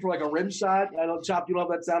was waiting for like a rim shot. I don't, Chop, you don't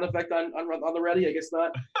have that sound effect on the ready? I guess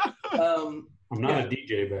not. I'm not a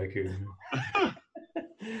DJ back here.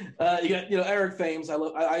 You got Eric Thames.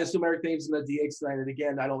 I assume Eric Thames is going to DH tonight, and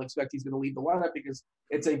again, I don't expect he's going to lead the lineup because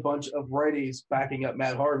it's a bunch of righties backing up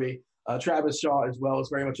Matt Harvey. Travis Shaw as well is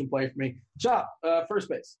very much in play for me. Chop, first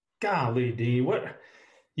base. Golly, D, what?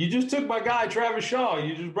 You just took my guy, Travis Shaw.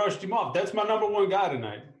 You just brushed him off. That's my number one guy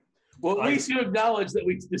tonight. Well, at least you acknowledge that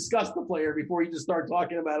we discussed the player before you just start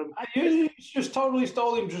talking about him. You just totally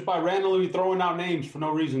stole him just by randomly throwing out names for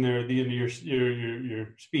no reason there at the end of your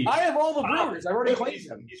speech. I have all the Brewers. I've already claimed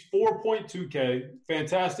him. He's 4.2K.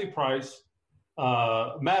 Fantastic price.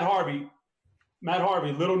 Matt Harvey,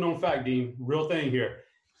 little known fact, Dean, real thing here.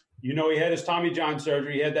 You know, he had his Tommy John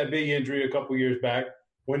surgery. He had that big injury a couple years back.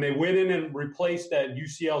 When they went in and replaced that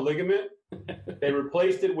UCL ligament, they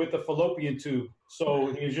replaced it with a fallopian tube.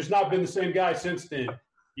 So he's just not been the same guy since then.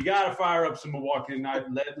 You got to fire up some Milwaukee tonight,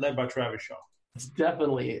 led by Travis Shaw. It's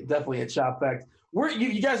definitely a Chop fact.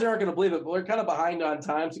 You guys aren't going to believe it, but we're kind of behind on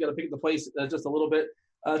time, so you got to pick up the place just a little bit.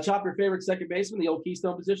 Chop, your favorite second baseman, the old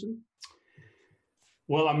Keystone position?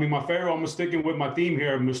 Well, I mean, my favorite, I'm sticking with my theme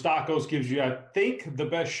here. Moustakos gives you, I think, the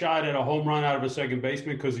best shot at a home run out of a second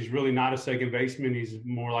baseman because he's really not a second baseman. He's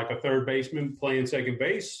more like a third baseman playing second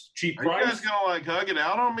base. Cheap price. Are you guys going to hug it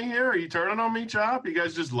out on me here? Are you turning on me, Chop? You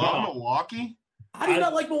guys just love Milwaukee? How do you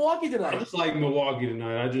not like Milwaukee tonight? I just like Milwaukee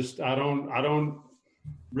tonight. I don't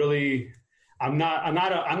really. I'm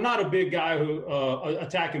not a big guy who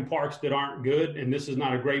attacking parks that aren't good, and this is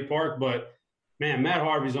not a great park, but. Man, Matt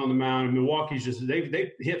Harvey's on the mound, and Milwaukee's just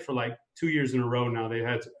they've hit for like 2 years in a row now. They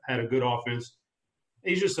had a good offense.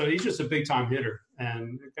 he's just a big time hitter,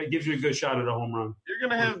 and it gives you a good shot at a home run. You're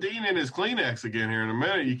going to have Dean in his Kleenex again here in a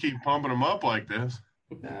minute. You keep pumping him up like this.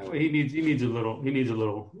 He needs a little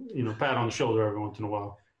pat on the shoulder every once in a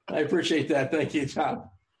while. I appreciate that. Thank you, John.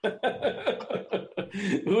 Who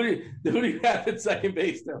do you have at second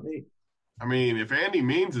base, Tony? I mean, if Andy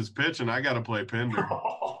Means is pitching, I got to play Pinder.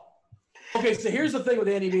 Okay, so here's the thing with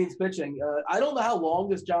Andy Means pitching. I don't know how long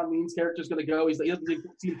this John Means character is going to go. He doesn't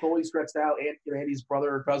seem fully stretched out. Andy's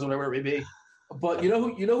brother or cousin, whatever it may be. But you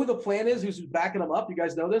know who the plan is? Who's backing him up? You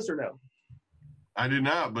guys know this or no? I do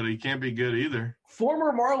not, but he can't be good either.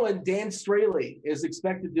 Former Marlin Dan Straley is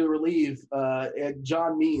expected to relieve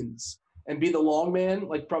John Means and be the long man,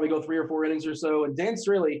 like probably go 3 or 4 innings or so. And Dan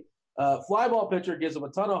Straley, fly ball pitcher, gives him a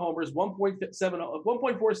ton of homers,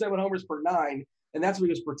 1.47 homers per 9. And that's when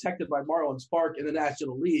he was protected by Marlins Park in the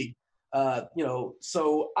National League.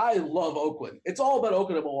 So I love Oakland. It's all about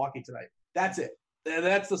Oakland and Milwaukee tonight. That's it.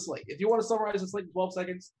 That's the slate. If you want to summarize the slate in 12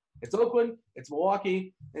 seconds, it's Oakland, it's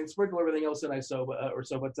Milwaukee, and sprinkle everything else in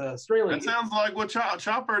But Straley. That sounds like what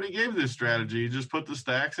Chop already gave this strategy. You just put the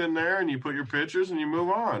stacks in there and you put your pitchers and you move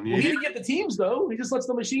on. He didn't get the teams, though. He just lets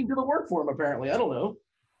the machine do the work for him, apparently. I don't know.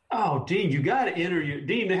 Oh, Dean, you got to enter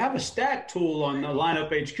Dean, they have a stack tool on the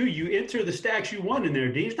lineup HQ. You enter the stacks you want in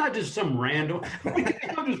there, Dean. It's not just some random.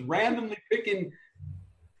 I'm just randomly picking.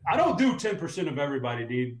 I don't do 10% of everybody,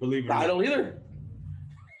 Dean, believe it or not. I don't either.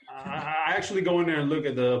 I actually go in there and look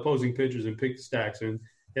at the opposing pitchers and pick the stacks. And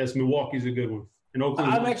yes, Milwaukee's a good one. And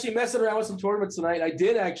Oakland. I'm actually messing around with some tournaments tonight. I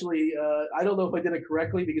did actually. I don't know if I did it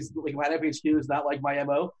correctly because like lineup HQ is not like my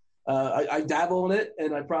MO. I dabble in it,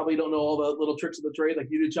 and I probably don't know all the little tricks of the trade like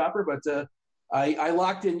you do, Chopper. But I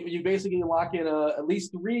locked in. You basically lock in at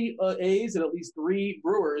least 3 A's and at least 3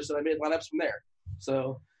 Brewers, and I made lineups from there.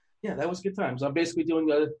 So yeah, that was good times. I'm basically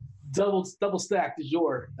doing a double stack du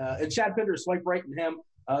jour. And Chad Pinder, swipe right in him.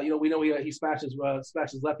 We know he smashes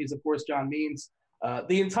lefties. Of course, John Means.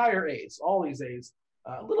 The entire A's, all these A's.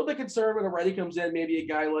 A little bit concerned when a righty comes in. Maybe a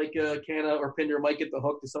guy like Canna or Pinder might get the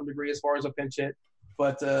hook to some degree as far as a pinch hit.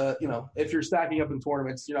 But, if you're stacking up in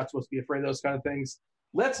tournaments, you're not supposed to be afraid of those kind of things.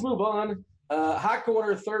 Let's move on. Hot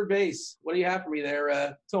corner, third base. What do you have for me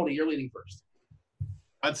there? Tony, you're leading first.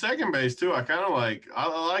 At second base, too, I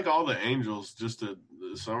like all the Angels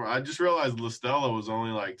I just realized LaStella was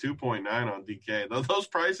only like 2.9 on DK. Those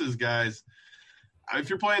prices, guys, if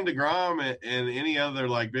you're playing DeGrom and any other,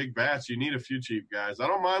 like, big bats, you need a few cheap guys. I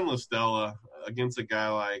don't mind LaStella against a guy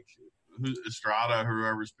like Estrada,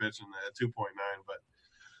 whoever's pitching at 2.9, but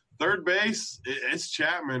third base, it's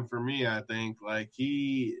Chapman for me. I think like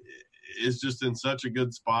he is just in such a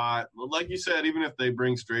good spot. Like you said, even if they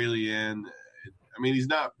bring Straley in, I mean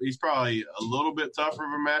he's probably a little bit tougher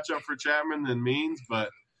of a matchup for Chapman than Means,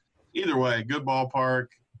 but either way, good ballpark,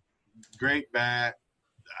 great bat.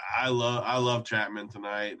 I love Chapman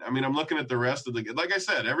tonight. I mean, I'm looking at the rest of like I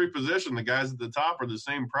said, every position the guys at the top are the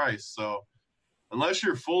same price, so unless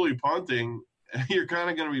you're fully punting, you're kind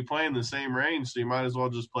of going to be playing the same range, so you might as well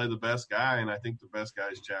just play the best guy, and I think the best guy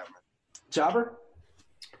is Chapman. Chopper?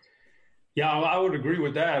 Yeah, I would agree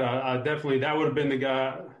with that. I definitely – that would have been the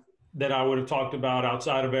guy that I would have talked about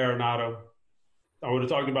outside of Arenado. I would have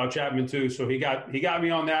talked about Chapman too, so he got me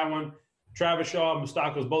on that one. Travis Shaw,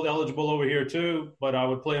 Moustakas both eligible over here too, but I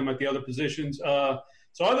would play him at the other positions.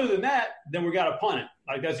 So other than that, then we got to punt it.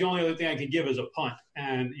 Like that's the only other thing I can give is a punt.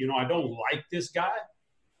 And, I don't like this guy,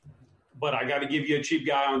 but I got to give you a cheap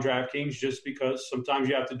guy on DraftKings just because sometimes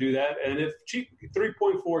you have to do that. And if cheap,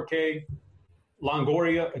 3.4K,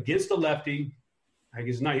 Longoria against the lefty,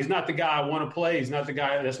 he's not the guy I want to play. He's not the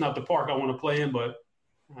guy. That's not the park I want to play in. But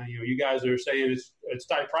you guys are saying it's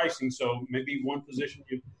tight pricing, so maybe one position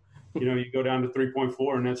you go down to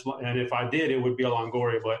 3.4, and if I did, it would be a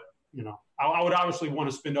Longoria. But I would obviously want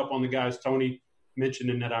to spend up on the guys Tony mentioned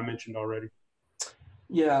and that I mentioned already.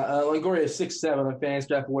 Yeah, Longoria is 6'7" on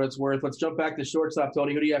FanStrack for what it's worth. Let's jump back to shortstop,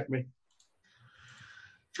 Tony. Who do you have for me?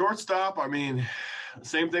 Shortstop, I mean,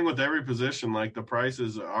 same thing with every position. Like the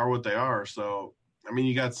prices are what they are. So, I mean,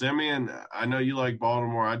 you got Semien. I know you like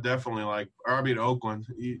Baltimore. I definitely Oakland.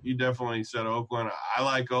 You definitely said Oakland. I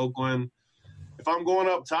like Oakland. If I'm going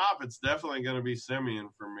up top, it's definitely going to be Semien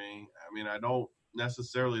for me. I mean, I don't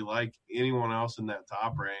necessarily like anyone else in that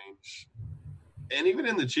top range. And even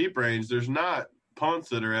in the cheap range, there's not punts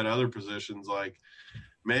that are at other positions. Like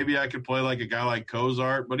maybe I could play like a guy like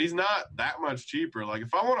Cozart, but he's not that much cheaper. Like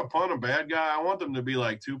if I want to punt a bad guy, I want them to be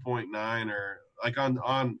like 2.9 or like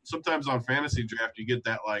on sometimes on fantasy draft, you get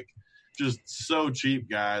that like just so cheap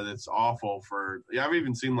guy that's awful for – I've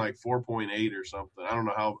even seen like 4.8 or something. I don't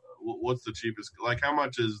know what's the cheapest? Like, how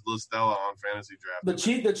much is Listella on fantasy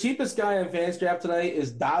draft? The cheapest guy in fantasy draft tonight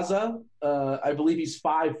is Daza. I believe he's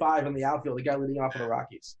 5'5" in the outfield, the guy leading off for the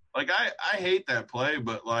Rockies. Like, I hate that play,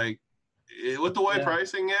 but, like, with the way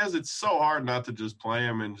pricing is, it's so hard not to just play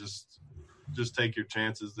him and just take your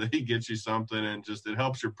chances that he gets you something, and just it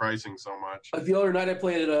helps your pricing so much. The other night I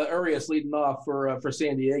played Urias leading off for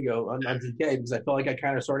San Diego on DK because I felt like I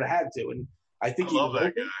kind of sort of had to, and I think I love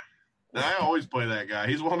that guy. And I always play that guy.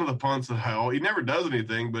 He's one of the punts that he never does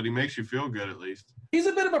anything, but he makes you feel good at least. He's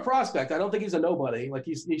a bit of a prospect. I don't think he's a nobody. Like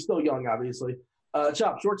he's still young, obviously.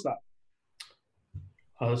 Chop, shortstop.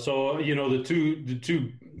 So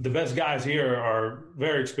the best guys here are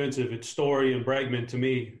very expensive. It's Story and Bregman to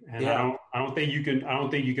me, and I don't think you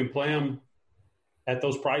can play them at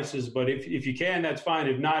those prices. But if you can, that's fine.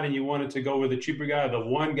 If not, and you wanted to go with a cheaper guy, the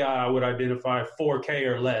one guy I would identify 4K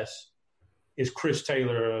or less is Chris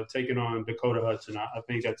Taylor taking on Dakota Hudson. I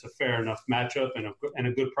think that's a fair enough matchup and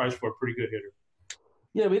a good price for a pretty good hitter.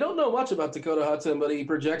 Yeah, we don't know much about Dakota Hudson, but he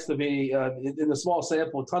projects to be in the small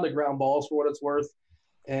sample, a ton of ground balls for what it's worth.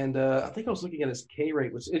 And I think I was looking at his K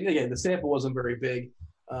rate, which again the sample wasn't very big.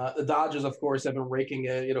 The Dodgers, of course, have been raking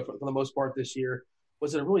for the most part this year.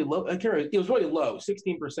 Was it really low? I can't remember. It was really low,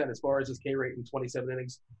 16% as far as his K rate in 27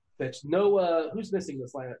 innings pitched. No, who's missing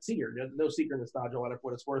this lineup? Seager. No Seager in this Dodger lineup.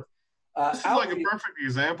 What it's worth. This is like a perfect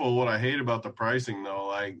example of what I hate about the pricing, though.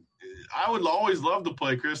 Like, I would always love to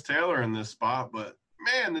play Chris Taylor in this spot, but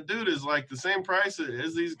man, the dude is like the same price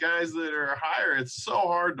as these guys that are higher. It's so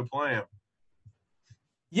hard to play him.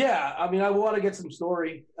 Yeah, I mean, I want to get some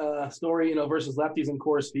Story, versus lefties in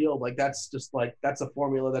Coors Field. Like that's a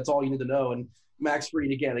formula. That's all you need to know. And Max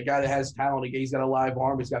Fried, again, a guy that has talent. He's got a live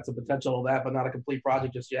arm. He's got some potential of that, but not a complete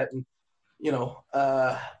project just yet. And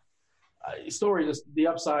Story, just the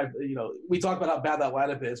upside. We talk about how bad that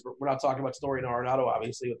lineup is, but we're not talking about Story and Arenado,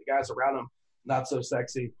 obviously, with the guys around him not so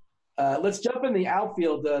sexy. Let's jump in the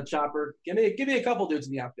outfield, Chopper. Give me a couple dudes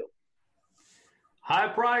in the outfield. High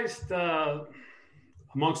priced.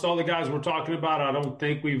 Amongst all the guys we're talking about, I don't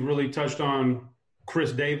think we've really touched on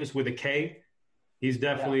Chris Davis with a K. He's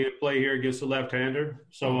definitely in play here against the left-hander.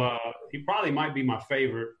 So he probably might be my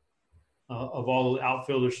favorite of all the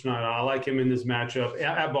outfielders tonight. I like him in this matchup.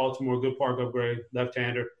 At Baltimore, good park upgrade,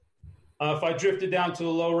 left-hander. If I drifted down to the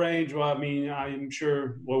low range, well, I mean, I'm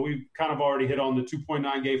sure – well, we've kind of already hit on the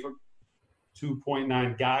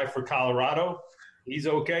 2.9 guy for Colorado. He's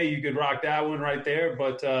okay. You could rock that one right there.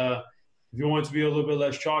 But if you want to be a little bit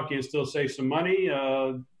less chalky and still save some money,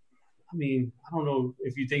 I mean, I don't know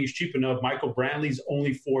if you think he's cheap enough. Michael Brantley's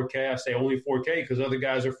only 4K. I say only 4K because other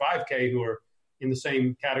guys are 5K who are in the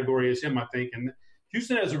same category as him, I think. And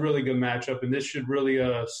Houston has a really good matchup, and this should really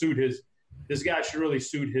suit his – this guy should really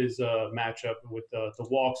suit his matchup with the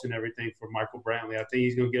walks and everything for Michael Brantley. I think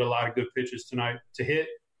he's going to get a lot of good pitches tonight to hit,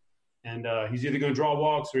 and he's either going to draw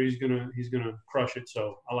walks or he's going to crush it.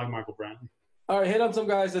 So I like Michael Brantley. All right, hit on some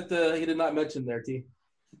guys that he did not mention there, T.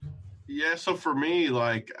 Yeah, so for me,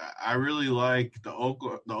 like, I really like the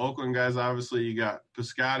Oakland guys. Obviously, you got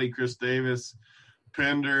Piscotty, Chris Davis,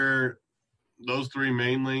 Pender, those three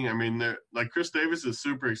mainly. I mean, they're like Chris Davis is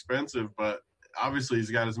super expensive, but obviously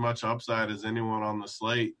he's got as much upside as anyone on the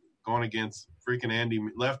slate going against freaking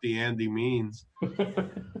lefty Andy Means.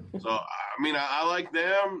 So, I mean, I like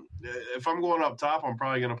them. If I'm going up top, I'm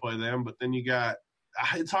probably going to play them. But then you got –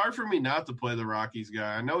 it's hard for me not to play the Rockies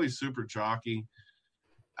guy. I know he's super chalky.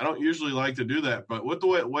 I don't usually like to do that. But with the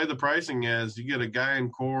way the pricing is, you get a guy in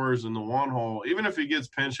Coors in the one hole. Even if he gets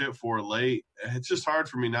pinch hit for late, it's just hard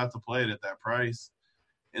for me not to play it at that price.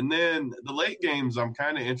 And then the late games I'm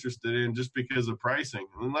kind of interested in just because of pricing.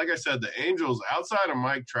 And like I said, the Angels, outside of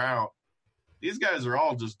Mike Trout, these guys are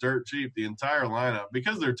all just dirt cheap, the entire lineup,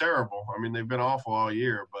 because they're terrible. I mean, they've been awful all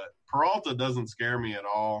year. But Peralta doesn't scare me at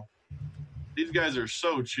all. These guys are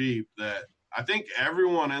so cheap that I think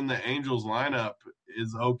everyone in the Angels lineup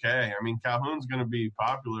is okay. I mean, Calhoun's going to be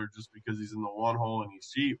popular just because he's in the one hole and he's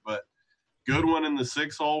cheap. But Goodwin in the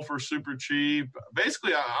 6 hole for super cheap.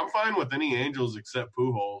 Basically, I'm fine with any Angels except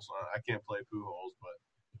Pujols. I can't play Pujols,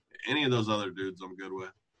 but any of those other dudes I'm good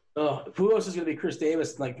with. Oh, Pujols is going to be Chris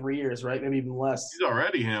Davis in like 3 years, right? Maybe even less. He's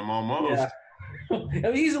already him almost. Yeah. I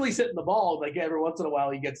mean, easily hitting the ball. Like every once in a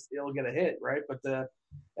while, he'll get a hit, right? But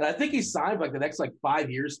and I think he's signed like the next 5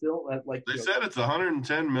 years still. They said it's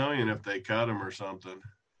 $110 million if they cut him or something.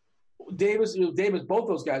 Davis, both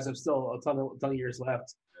those guys have still a ton of years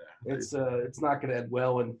left. Yeah, it's not going to end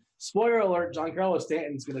well. And spoiler alert: Giancarlo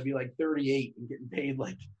Stanton's going to be like 38 and getting paid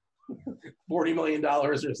like $40 million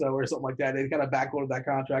or so, or something like that. They kind of backloaded that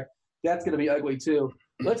contract. That's going to be ugly too.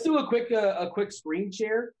 Let's do a quick screen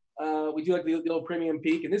share. We do like the old premium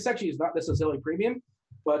peak, and this actually is not necessarily premium,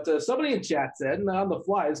 but somebody in chat said, and on the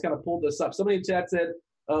fly, I just kind of pulled this up. Somebody in chat said,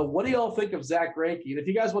 what do y'all think of Zach Greinke? And if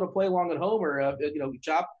you guys want to play along at home or,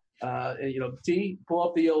 chop, T, pull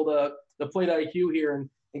up the old the plate IQ here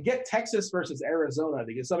and get Texas versus Arizona,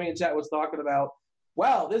 because somebody in chat was talking about,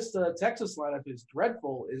 wow, this Texas lineup is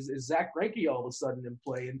dreadful. Is Zach Greinke all of a sudden in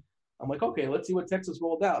play? And I'm like, okay, let's see what Texas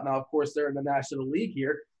rolled out. Now, of course, they're in the National League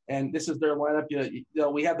here, and this is their lineup.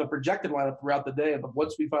 We have the projected lineup throughout the day, but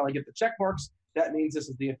once we finally get the check marks, that means this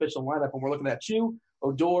is the official lineup. And we're looking at Chu,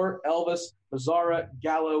 Odor, Elvis, Mazzara,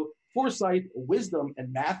 Gallo, Forsythe, Wisdom,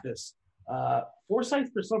 and Mathis. Forsythe,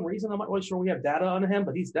 for some reason, I'm not really sure we have data on him,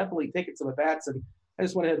 but he's definitely taken some at-bats, and I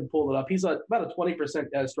just went ahead and pulled it up. He's about a 20%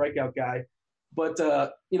 strikeout guy. But,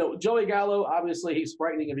 Joey Gallo, obviously, he's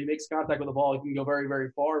frightening. If he makes contact with the ball, he can go very, very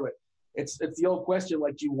far. But it's the old question,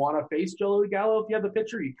 like, do you want to face Joey Gallo if you have the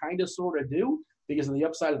pitcher? You kind of sort of do because of the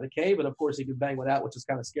upside of the K, but, of course, he can bang one out, which is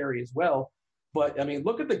kind of scary as well. But, I mean,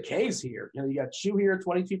 look at the Ks here. You got Chu here at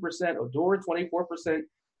 22%, Odor 24%,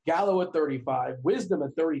 Gallo at 35%, Wisdom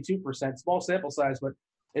at 32%, small sample size. But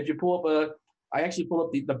if you pull up I actually pulled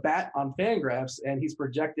up the bat on Fangraphs, and he's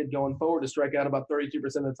projected going forward to strike out about 32%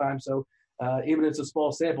 of the time. So even if it's a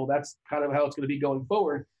small sample, that's kind of how it's going to be going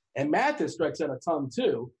forward. And Mathis strikes out a ton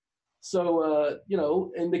too. So,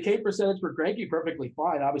 and the K percentage for Greinke, perfectly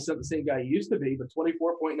fine. Obviously not the same guy he used to be, but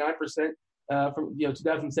 24.9% from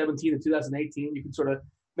 2017 to 2018. You can sort of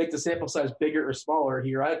make the sample size bigger or smaller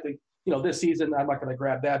here. I think, this season I'm not going to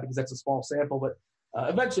grab that because that's a small sample, but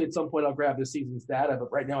eventually at some point I'll grab this season's data.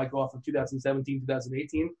 But right now I go off of 2017,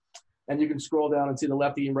 2018. And you can scroll down and see the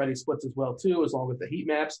lefty and righty splits as well too, as long with the heat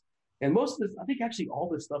maps. And most of this, I think actually all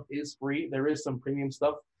this stuff is free. There is some premium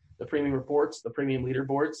stuff, the premium reports, the premium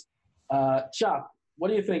leaderboards. Chop, what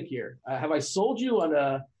do you think here? Have I sold you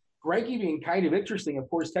on Greinke being kind of interesting? Of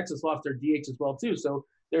course, Texas lost their DH as well too. So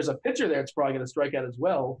there's a pitcher there that's probably going to strike out as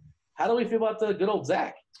well. How do we feel about the good old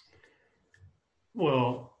Zach?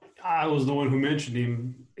 Well, I was the one who mentioned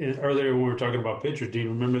him earlier when we were talking about pitchers. Do you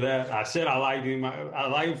remember that? I said I like him. I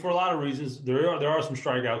like him for a lot of reasons. There are some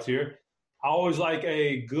strikeouts here. I always like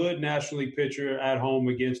a good National League pitcher at home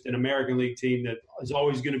against an American League team that is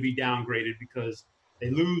always going to be downgraded because they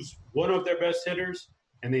lose one of their best hitters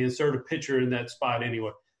and they insert a pitcher in that spot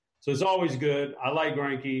anyway. So it's always good. I like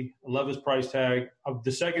Greinke. I love his price tag.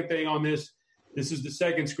 The second thing on this is the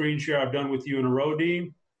second screen share I've done with you in a row,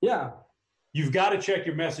 Dean. Yeah. You've got to check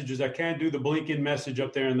your messages. I can't do the blinking message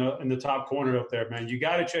up there in the top corner up there, man. You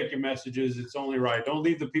got to check your messages. It's only right. Don't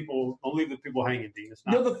leave the people hanging, Dean. It's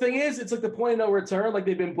not. The thing is, it's like the point of no return. Like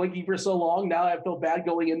they've been blinking for so long. Now I feel bad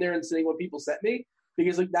going in there and seeing what people sent me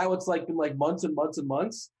because like now it's like been like months and months and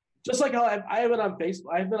months. Just like how I haven't on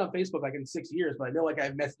Facebook. I've been on Facebook like in 6 years, but I know like I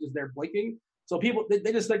have messages there blinking. So people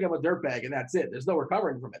they just think I'm a dirtbag and that's it. There's no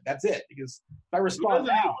recovering from it. That's it. Because if I respond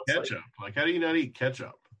now, ketchup. Like how do you not eat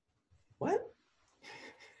ketchup? What?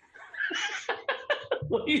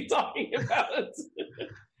 What are you talking about?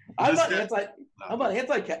 I'm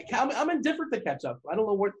indifferent to ketchup. I don't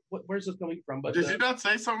know where's this coming from. But did you not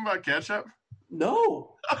say something about ketchup?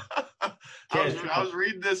 No. I was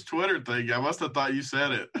reading this Twitter thing. I must have thought you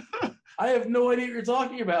said it. I have no idea what you're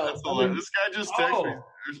talking about. This guy just texted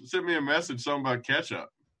me, sent me a message, something about ketchup.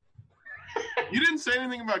 You didn't say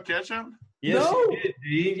anything about ketchup? Yes, no. You did,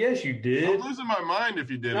 Dean. Yes, you did. I'm losing my mind if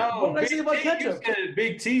you did. What did I say about ketchup?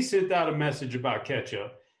 Big T sent out a message about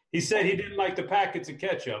ketchup. He said he didn't like the packets of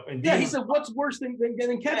ketchup. And he said, what's worse than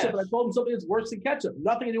ketchup? Yes. And I told him something that's worse than ketchup.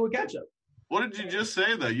 Nothing to do with ketchup. What did you just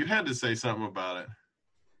say, though? You had to say something about it.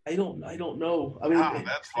 I don't know. I mean,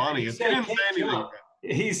 that's funny. He didn't say anything.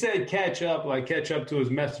 He said catch up to his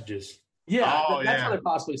messages. Yeah, that's what I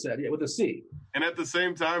possibly said. Yeah, with a C. And at the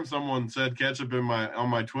same time, someone said ketchup on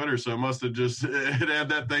my Twitter, so it must have just it had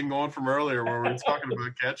that thing going from earlier where we were talking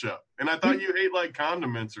about ketchup. And I thought you ate like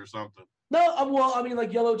condiments or something. No, well, I mean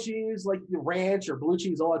like yellow cheese, like ranch or blue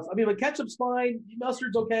cheese, all that. I mean, like ketchup's fine,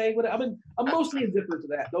 mustard's okay. But I'm mostly indifferent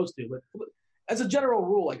to those two. But as a general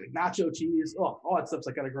rule, like nacho cheese, all that stuff's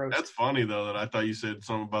like kind of gross. That's funny though that I thought you said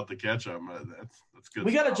something about the ketchup. That's good.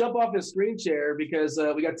 We got to jump off this screen share because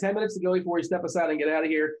we got 10 minutes to go before we step aside and get out of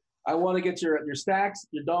here. I want to get your stacks,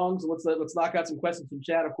 your dongs. Let's knock out some questions from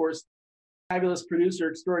chat. Of course, fabulous producer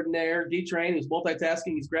extraordinaire D-Train. He's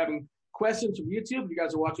multitasking. He's grabbing questions from YouTube. If you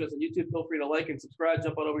guys are watching us on YouTube, feel free to like and subscribe.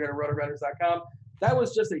 Jump on over here to rotogrinders.com. That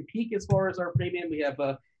was just a peek as far as our premium. We have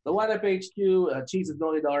the lineup HQ, Cheese's $1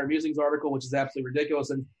 million musings article, which is absolutely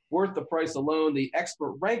ridiculous and worth the price alone. The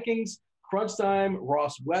expert rankings, Crunch Time,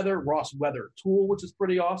 Ross Weather Tool, which is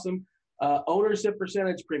pretty awesome. ownership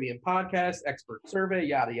percentage, premium podcast, expert survey,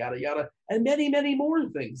 yada, yada, yada, and many, many more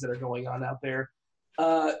things that are going on out there.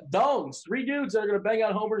 Dongs, 3 dudes that are going to bang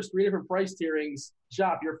out homers, 3 different price tierings.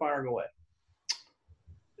 Chop, you're firing away.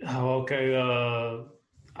 Okay.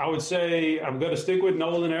 I would say I'm going to stick with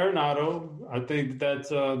Nolan Arenado. I think that's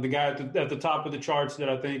the guy at the top of the charts that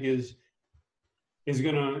I think has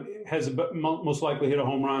most likely hit a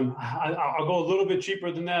home run. I'll go a little bit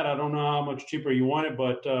cheaper than that. I don't know how much cheaper you want it,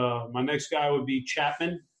 but my next guy would be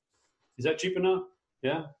Chapman. Is that cheap enough?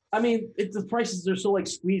 Yeah. I mean, the prices are so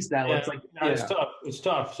squeezed now. Yeah, it's it's tough. It's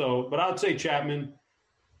tough. So, but I'd say Chapman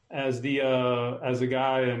as the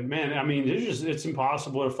guy. And man, I mean, it's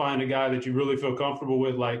impossible to find a guy that you really feel comfortable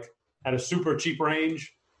with, like at a super cheap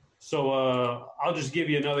range. So I'll just give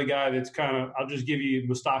you another guy I'll just give you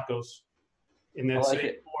Moustakas in that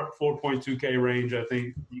same 4.2K range. I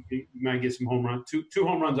think you might get some home runs. Two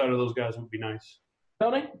home runs out of those guys would be nice.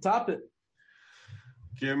 Tony, top it.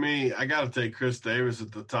 I got to take Chris Davis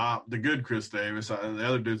at the top, the good Chris Davis. The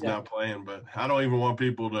other dude's not playing, but I don't even want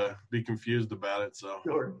people to be confused about it. So,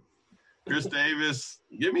 sure. Chris Davis,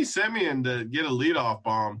 give me Semien to get a leadoff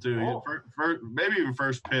bomb, too. Maybe even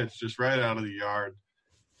first pitch, just right out of the yard.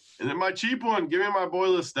 And then my cheap one, give me my boy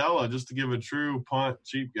Listella, just to give a true punt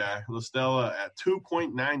cheap guy. Listella at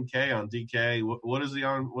 2.9K on DK. What is he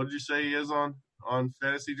on? What did you say he is on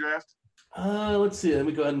Fantasy Draft? Let's see. Let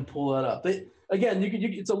me go ahead and pull that up. Again,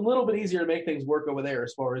 it's a little bit easier to make things work over there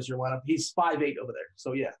as far as your lineup. He's 5'8" over there.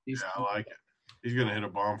 So, yeah. I like it. He's going to hit a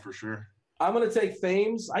bomb for sure. I'm going to take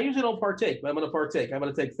Thames. I usually don't partake, but I'm going to partake. I'm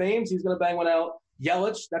going to take Thames. He's going to bang one out.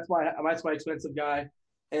 Yelich, that's my expensive guy.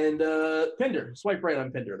 And Pinder. Swipe right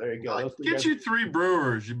on Pinder. There you go. Get you 3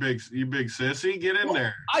 Brewers, you big sissy. Get in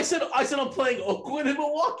there. I said I'm playing Oakland and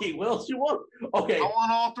Milwaukee. What else you want? Okay. I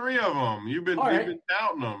want all 3 of them. You've been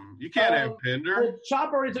touting them. You can't have Pinder. Well,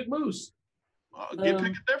 Chop already took Moose. Pick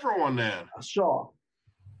a different one then. Shaw.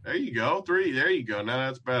 There you go. 3. There you go. Now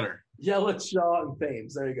that's better. Yelich, Shaw, and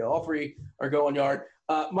Thames. There you go. All 3 are going yard.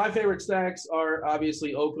 My favorite stacks are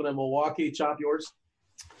obviously Oakland and Milwaukee. Chop, yours?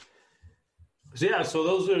 Yeah, so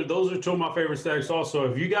those are 2 of my favorite stacks also.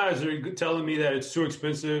 If you guys are telling me that it's too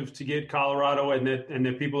expensive to get Colorado and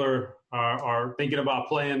that people are thinking about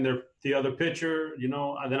playing the other pitcher, then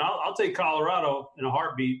I'll take Colorado in a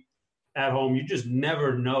heartbeat at home. You just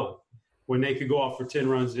never know when they could go off for 10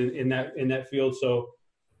 runs in that field. So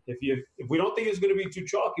if we don't think it's going to be too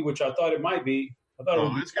chalky, which I thought it might be,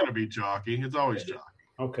 it's going to be chalky. It's always chalky.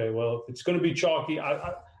 Okay, well, if it's going to be chalky,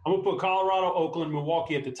 I'm going to put Colorado, Oakland,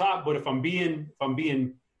 Milwaukee at the top. But if I'm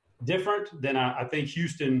being different, then I think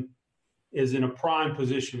Houston is in a prime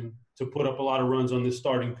position to put up a lot of runs on this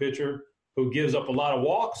starting pitcher who gives up a lot of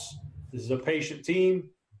walks. This is a patient team.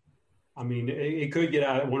 I mean, it could get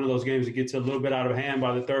out of one of those games that gets a little bit out of hand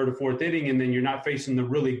by the 3rd or 4th inning, and then you're not facing the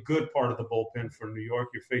really good part of the bullpen for New York.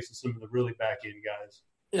 You're facing some of the really back-end guys.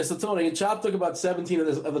 Yeah, so Tony, and Chop took about 17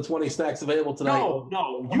 of the 20 stacks available tonight.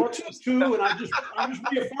 No, you took 2, and I just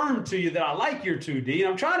reaffirmed to you that I like your 2, D.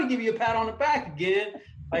 I'm trying to give you a pat on the back again,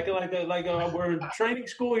 like we're in training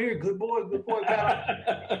school here. Good boy,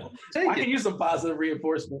 pat. I can use some positive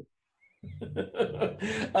reinforcement.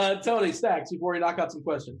 Tony, stacks before we knock out some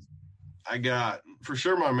questions. I got, for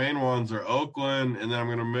sure, my main ones are Oakland, and then I'm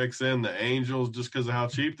going to mix in the Angels just because of how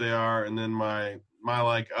cheap they are, and then my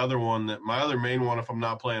other main one, if I'm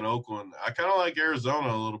not playing Oakland, I kind of like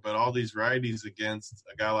Arizona a little bit. All these righties against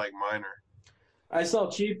a guy like Minor. I saw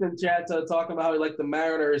Chief in chat talking about how he liked the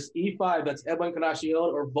Mariners. E5, that's Edwin Encarnacion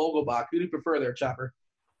or Vogelbach. Who do you prefer there, Chopper?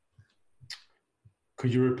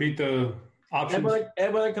 Could you repeat the options?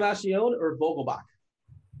 Edwin Encarnacion or Vogelbach?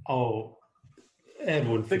 Oh,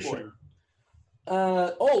 Edwin for sure.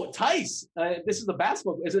 Tice. This is the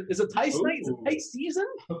basketball. Is it Tice night? Is it Tice season?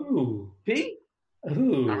 Ooh. P?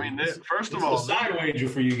 Ooh. I mean, first of all, a side wager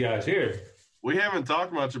for you guys here. We haven't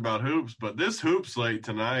talked much about hoops, but this hoop slate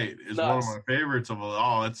tonight is one of my favorites of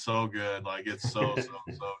all. Oh, it's so good. Like, it's so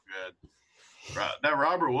good. That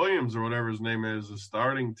Robert Williams or whatever his name is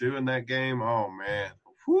starting too in that game. Oh, man.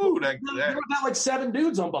 Whew, there were about like 7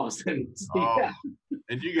 dudes on Boston. Yeah.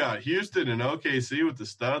 And you got Houston and OKC with the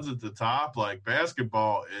studs at the top. Like,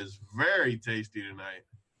 basketball is very tasty tonight.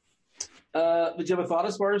 Did you have a thought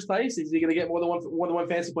as far as Tice? Is he going to get more than one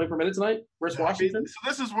fantasy point per minute tonight? Where's Washington? So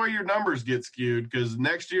this is where your numbers get skewed because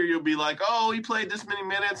next year you'll be like, oh, he played this many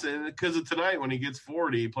minutes, and because of tonight when he gets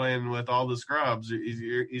 40 playing with all the scrubs,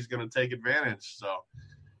 he's going to take advantage. So,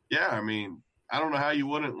 yeah, I mean, I don't know how you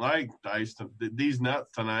wouldn't like Tice these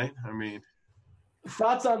nuts tonight. I mean,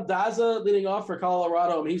 thoughts on Daza leading off for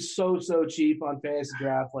Colorado? I mean, he's so cheap on fantasy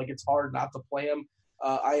draft. Like, it's hard not to play him.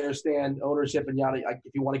 I understand ownership and yada.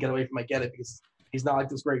 If you want to get away from it, I get it because he's not like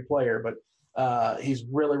this great player, but he's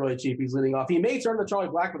really, really cheap. He's leading off. He may turn to Charlie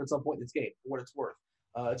Blackmon at some point in this game, for what it's worth.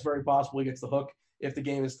 It's very possible he gets the hook if the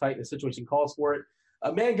game is tight and the situation calls for it.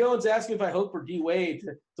 Mangone's asking if I hope for D Wade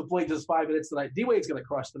to play just 5 minutes tonight. D Wade's going to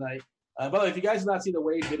crush tonight. By the way, if you guys have not seen the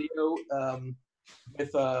Wade video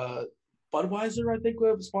with Budweiser, I think,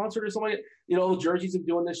 sponsored or something, the jerseys he's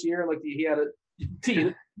doing this year, like he had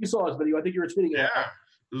you saw his video. I think you were tweeting it. Yeah.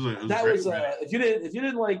 That was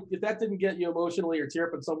if that didn't get you emotionally or tear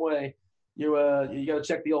up in some way, you got to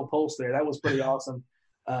check the old pulse there. That was pretty awesome.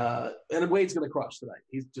 And Wade's going to crush tonight.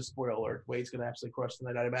 He's just spoiler alert. Wade's going to absolutely crush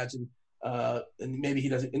tonight, I'd imagine. And maybe he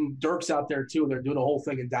doesn't. And Dirk's out there too. And they're doing a whole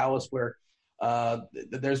thing in Dallas where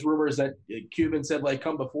there's rumors that Cuban said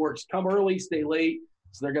come early, stay late.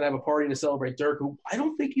 So they're going to have a party to celebrate Dirk, who I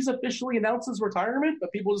don't think he's officially announced his retirement,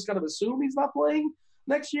 but people just kind of assume he's not playing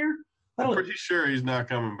next year. I'm pretty sure he's not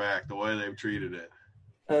coming back the way they've treated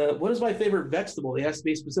it. What is my favorite vegetable? They asked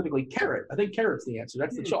me specifically carrot. I think carrot's the answer.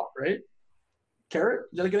 That's the chalk, right? Carrot?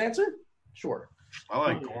 Is that a good answer? Sure. I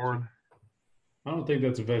like corn. I don't think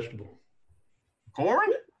that's a vegetable. Corn?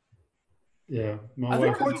 Yeah. I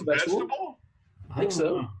think corn's a vegetable. I think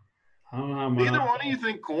so. I don't know. Neither one of you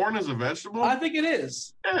think corn is a vegetable? I think it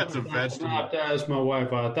is. Yeah, it's a vegetable. I have to ask my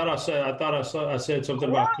wife. I said something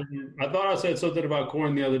about corn. I thought I said something about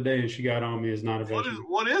corn the other day, and she got on me. It's not a vegetable.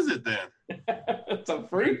 What is it then? It's a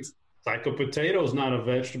fruit. It's like a potato is not a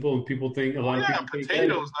vegetable, and people think a lot of people think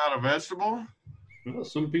potato's not a vegetable. Well,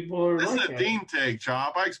 some people are. This is a Dean take,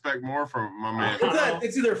 Chop. I expect more from my man.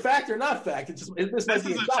 It's either fact or not fact. This is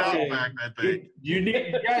a Chop fact, I think. You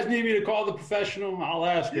guys need me to call the professional? I'll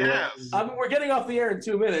ask you. Yes. We're getting off the air in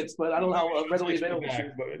 2 minutes, but I don't know how readily available.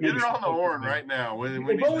 Get it on the horn right now.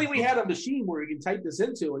 If only we had a machine where we can type this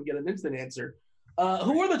into and get an instant answer.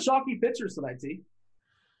 Who are the chalky pitchers tonight, T?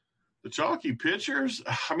 The chalky pitchers?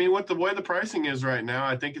 I mean, the way the pricing is right now,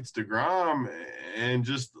 I think it's DeGrom and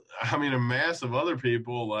a mass of other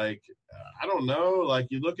people. I don't know.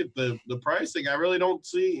 You look at the pricing, I really don't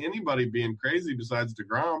see anybody being crazy besides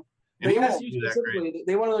DeGrom. They asked you specifically.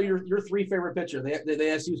 They want to know your 3 favorite pitcher. They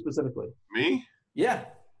asked you specifically. Me? Yeah.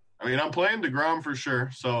 I mean, I'm playing DeGrom for sure.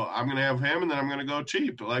 So I'm going to have him, and then I'm going to go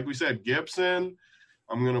cheap. Like we said, Gibson.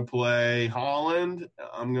 I'm going to play Holland.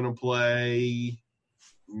 I'm going to play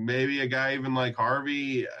maybe a guy even like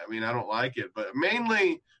Harvey. I mean, I don't like it. But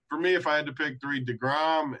mainly for me, if I had to pick 3,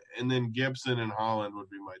 DeGrom and then Gibson and Holland would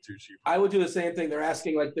be my 2 cheap. I would do the same thing. They're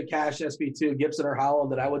asking the cash SP2, Gibson or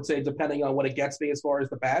Holland, that I would say depending on what it gets me as far as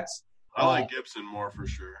the bats. I like Gibson more for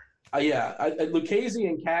sure. Yeah. Lucchesi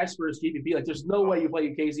and cash versus GPP. There's no way you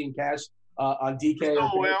play Lucchesi and cash on DK. There's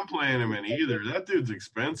no way I'm playing him in either. That dude's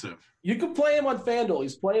expensive. You can play him on FanDuel.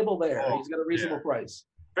 He's playable there. He's got a reasonable price.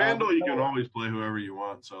 FanDuel, you can always play whoever you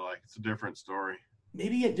want, so it's a different story.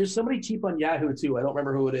 Maybe there's somebody cheap on Yahoo too. I don't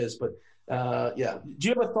remember who it is, but yeah. Do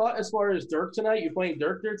you have a thought as far as Dirk tonight? You playing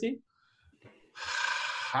Dirk there, T?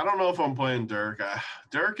 I don't know if I'm playing Dirk.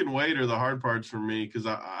 Dirk and Wade are the hard parts for me because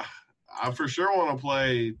I for sure want to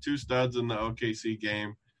play 2 studs in the OKC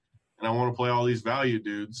game, and I want to play all these value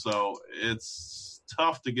dudes. So it's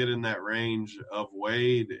tough to get in that range of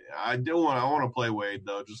Wade. I want to play Wade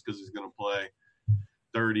though, just because he's going to play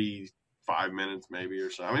 35 minutes maybe or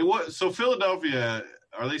so. I mean, so Philadelphia,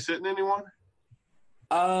 are they sitting anyone?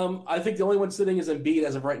 I think the only one sitting is Embiid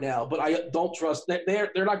as of right now, but I don't trust –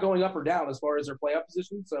 they're not going up or down as far as their playoff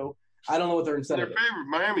position, so I don't know what their incentive is.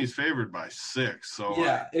 Miami's favored by 6. So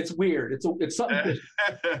yeah, it's weird. It's something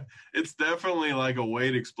 – It's definitely like a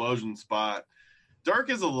Wade explosion spot. Dirk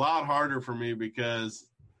is a lot harder for me because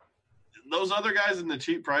those other guys in the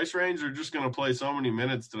cheap price range are just going to play so many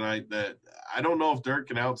minutes tonight that I don't know if Dirk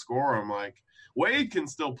can outscore them. Wade can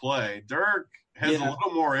still play. Dirk has a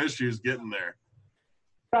little more issues getting there.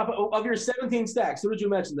 Of your 17 stacks, who did you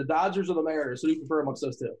mention? The Dodgers or the Mariners? Who do you prefer amongst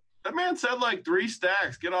those 2? That man said 3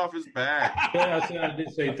 stacks. Get off his back. Yeah, I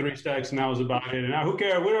did say 3 stacks, and that was about it. And now, who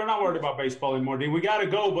cares? We're not worried about baseball anymore, Dean. We got to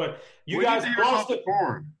go, but you guys have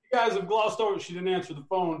glossed over. She didn't answer the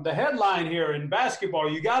phone. The headline here in basketball,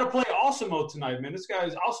 you got to play Osimo tonight, man.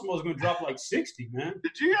 Osimo's going to drop 60, man.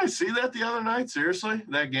 Did you guys see that the other night? Seriously,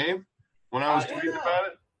 that game when I was tweeting about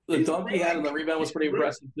it? The dunk he had on the rebound was pretty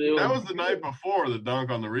impressive, too. That was the night before the dunk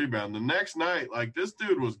on the rebound. The next night, this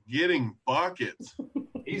dude was getting buckets.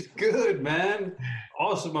 He's good, man.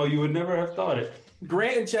 Osimo, you would never have thought it.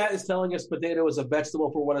 Grant in chat is telling us potato is a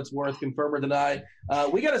vegetable for what it's worth. Confirm or deny.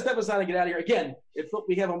 We got to step aside and get out of here. Again, if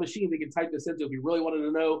we have a machine we can type this into if you really wanted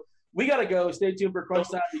to know. We got to go. Stay tuned for Crunch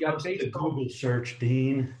Time. We got baseball. Google search,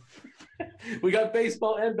 Dean. We got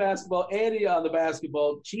baseball and basketball. Andy on the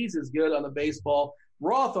basketball. Cheese is good on the baseball.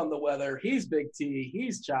 Roth on the weather. He's Big T.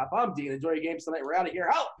 He's Chop. I'm Dean. Enjoy your games tonight. We're out of here.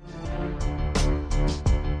 Holla!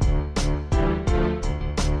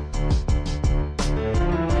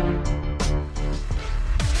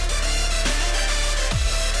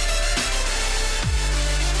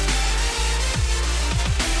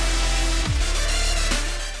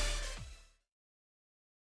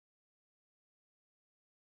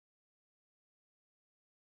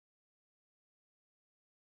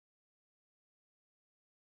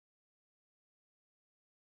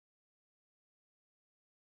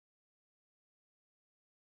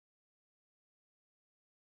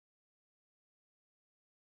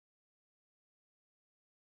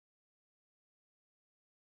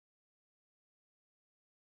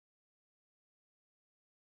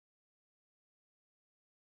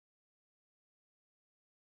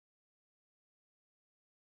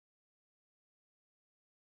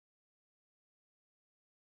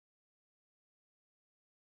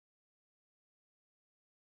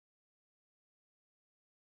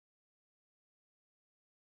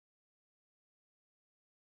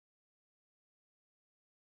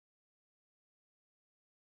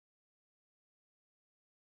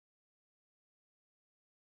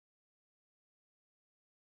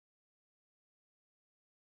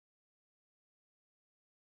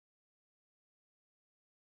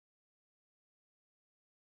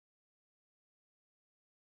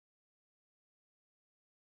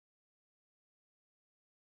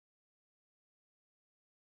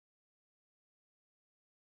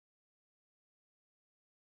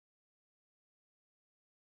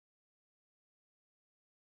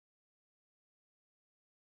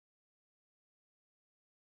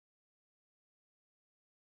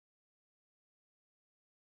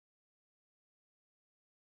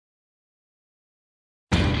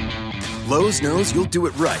 Lowe's knows you'll do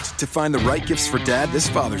it right to find the right gifts for Dad this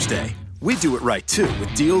Father's Day. We do it right, too,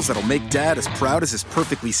 with deals that'll make Dad as proud as his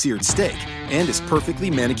perfectly seared steak and his perfectly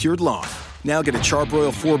manicured lawn. Now get a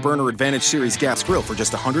Charbroil 4-burner Advantage Series gas grill for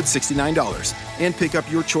just $169 and pick up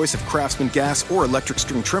your choice of Craftsman gas or electric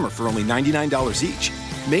string trimmer for only $99 each.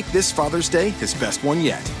 Make this Father's Day his best one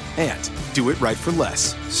yet. And do it right for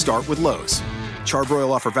less. Start with Lowe's. Charbroil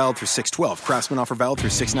offer valid through 6/12. Craftsman offer valid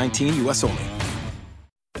through 6/19, U.S. only.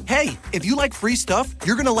 Hey, if you like free stuff,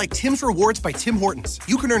 you're going to like Tim's Rewards by Tim Hortons.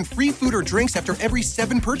 You can earn free food or drinks after every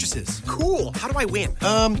 7 purchases. Cool. How do I win?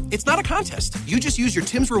 It's not a contest. You just use your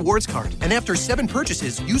Tim's Rewards card, and after 7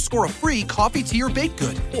 purchases, you score a free coffee, tea, or baked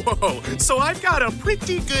good. Whoa, so I've got a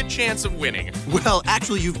pretty good chance of winning. Well,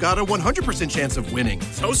 actually, you've got a 100% chance of winning.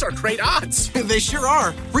 Those are great odds. They sure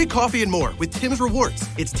are. Free coffee and more with Tim's Rewards.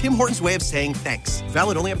 It's Tim Hortons' way of saying thanks.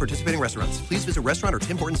 Valid only at participating restaurants. Please visit restaurant or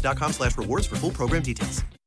timhortons.com/rewards for full program details.